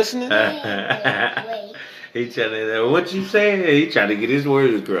they listening. He trying to, what you saying? He trying to get his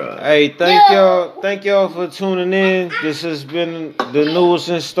word across. Hey, thank y'all for tuning in. This has been the newest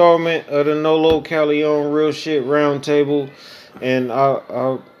installment of the Nolo Calion Real Shit Roundtable, and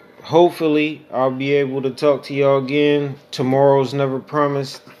I'll hopefully I'll be able to talk to y'all again. Tomorrow's never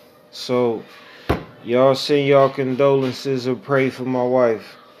promised, so y'all send y'all condolences or pray for my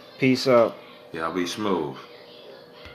wife. Peace out. Y'all be smooth.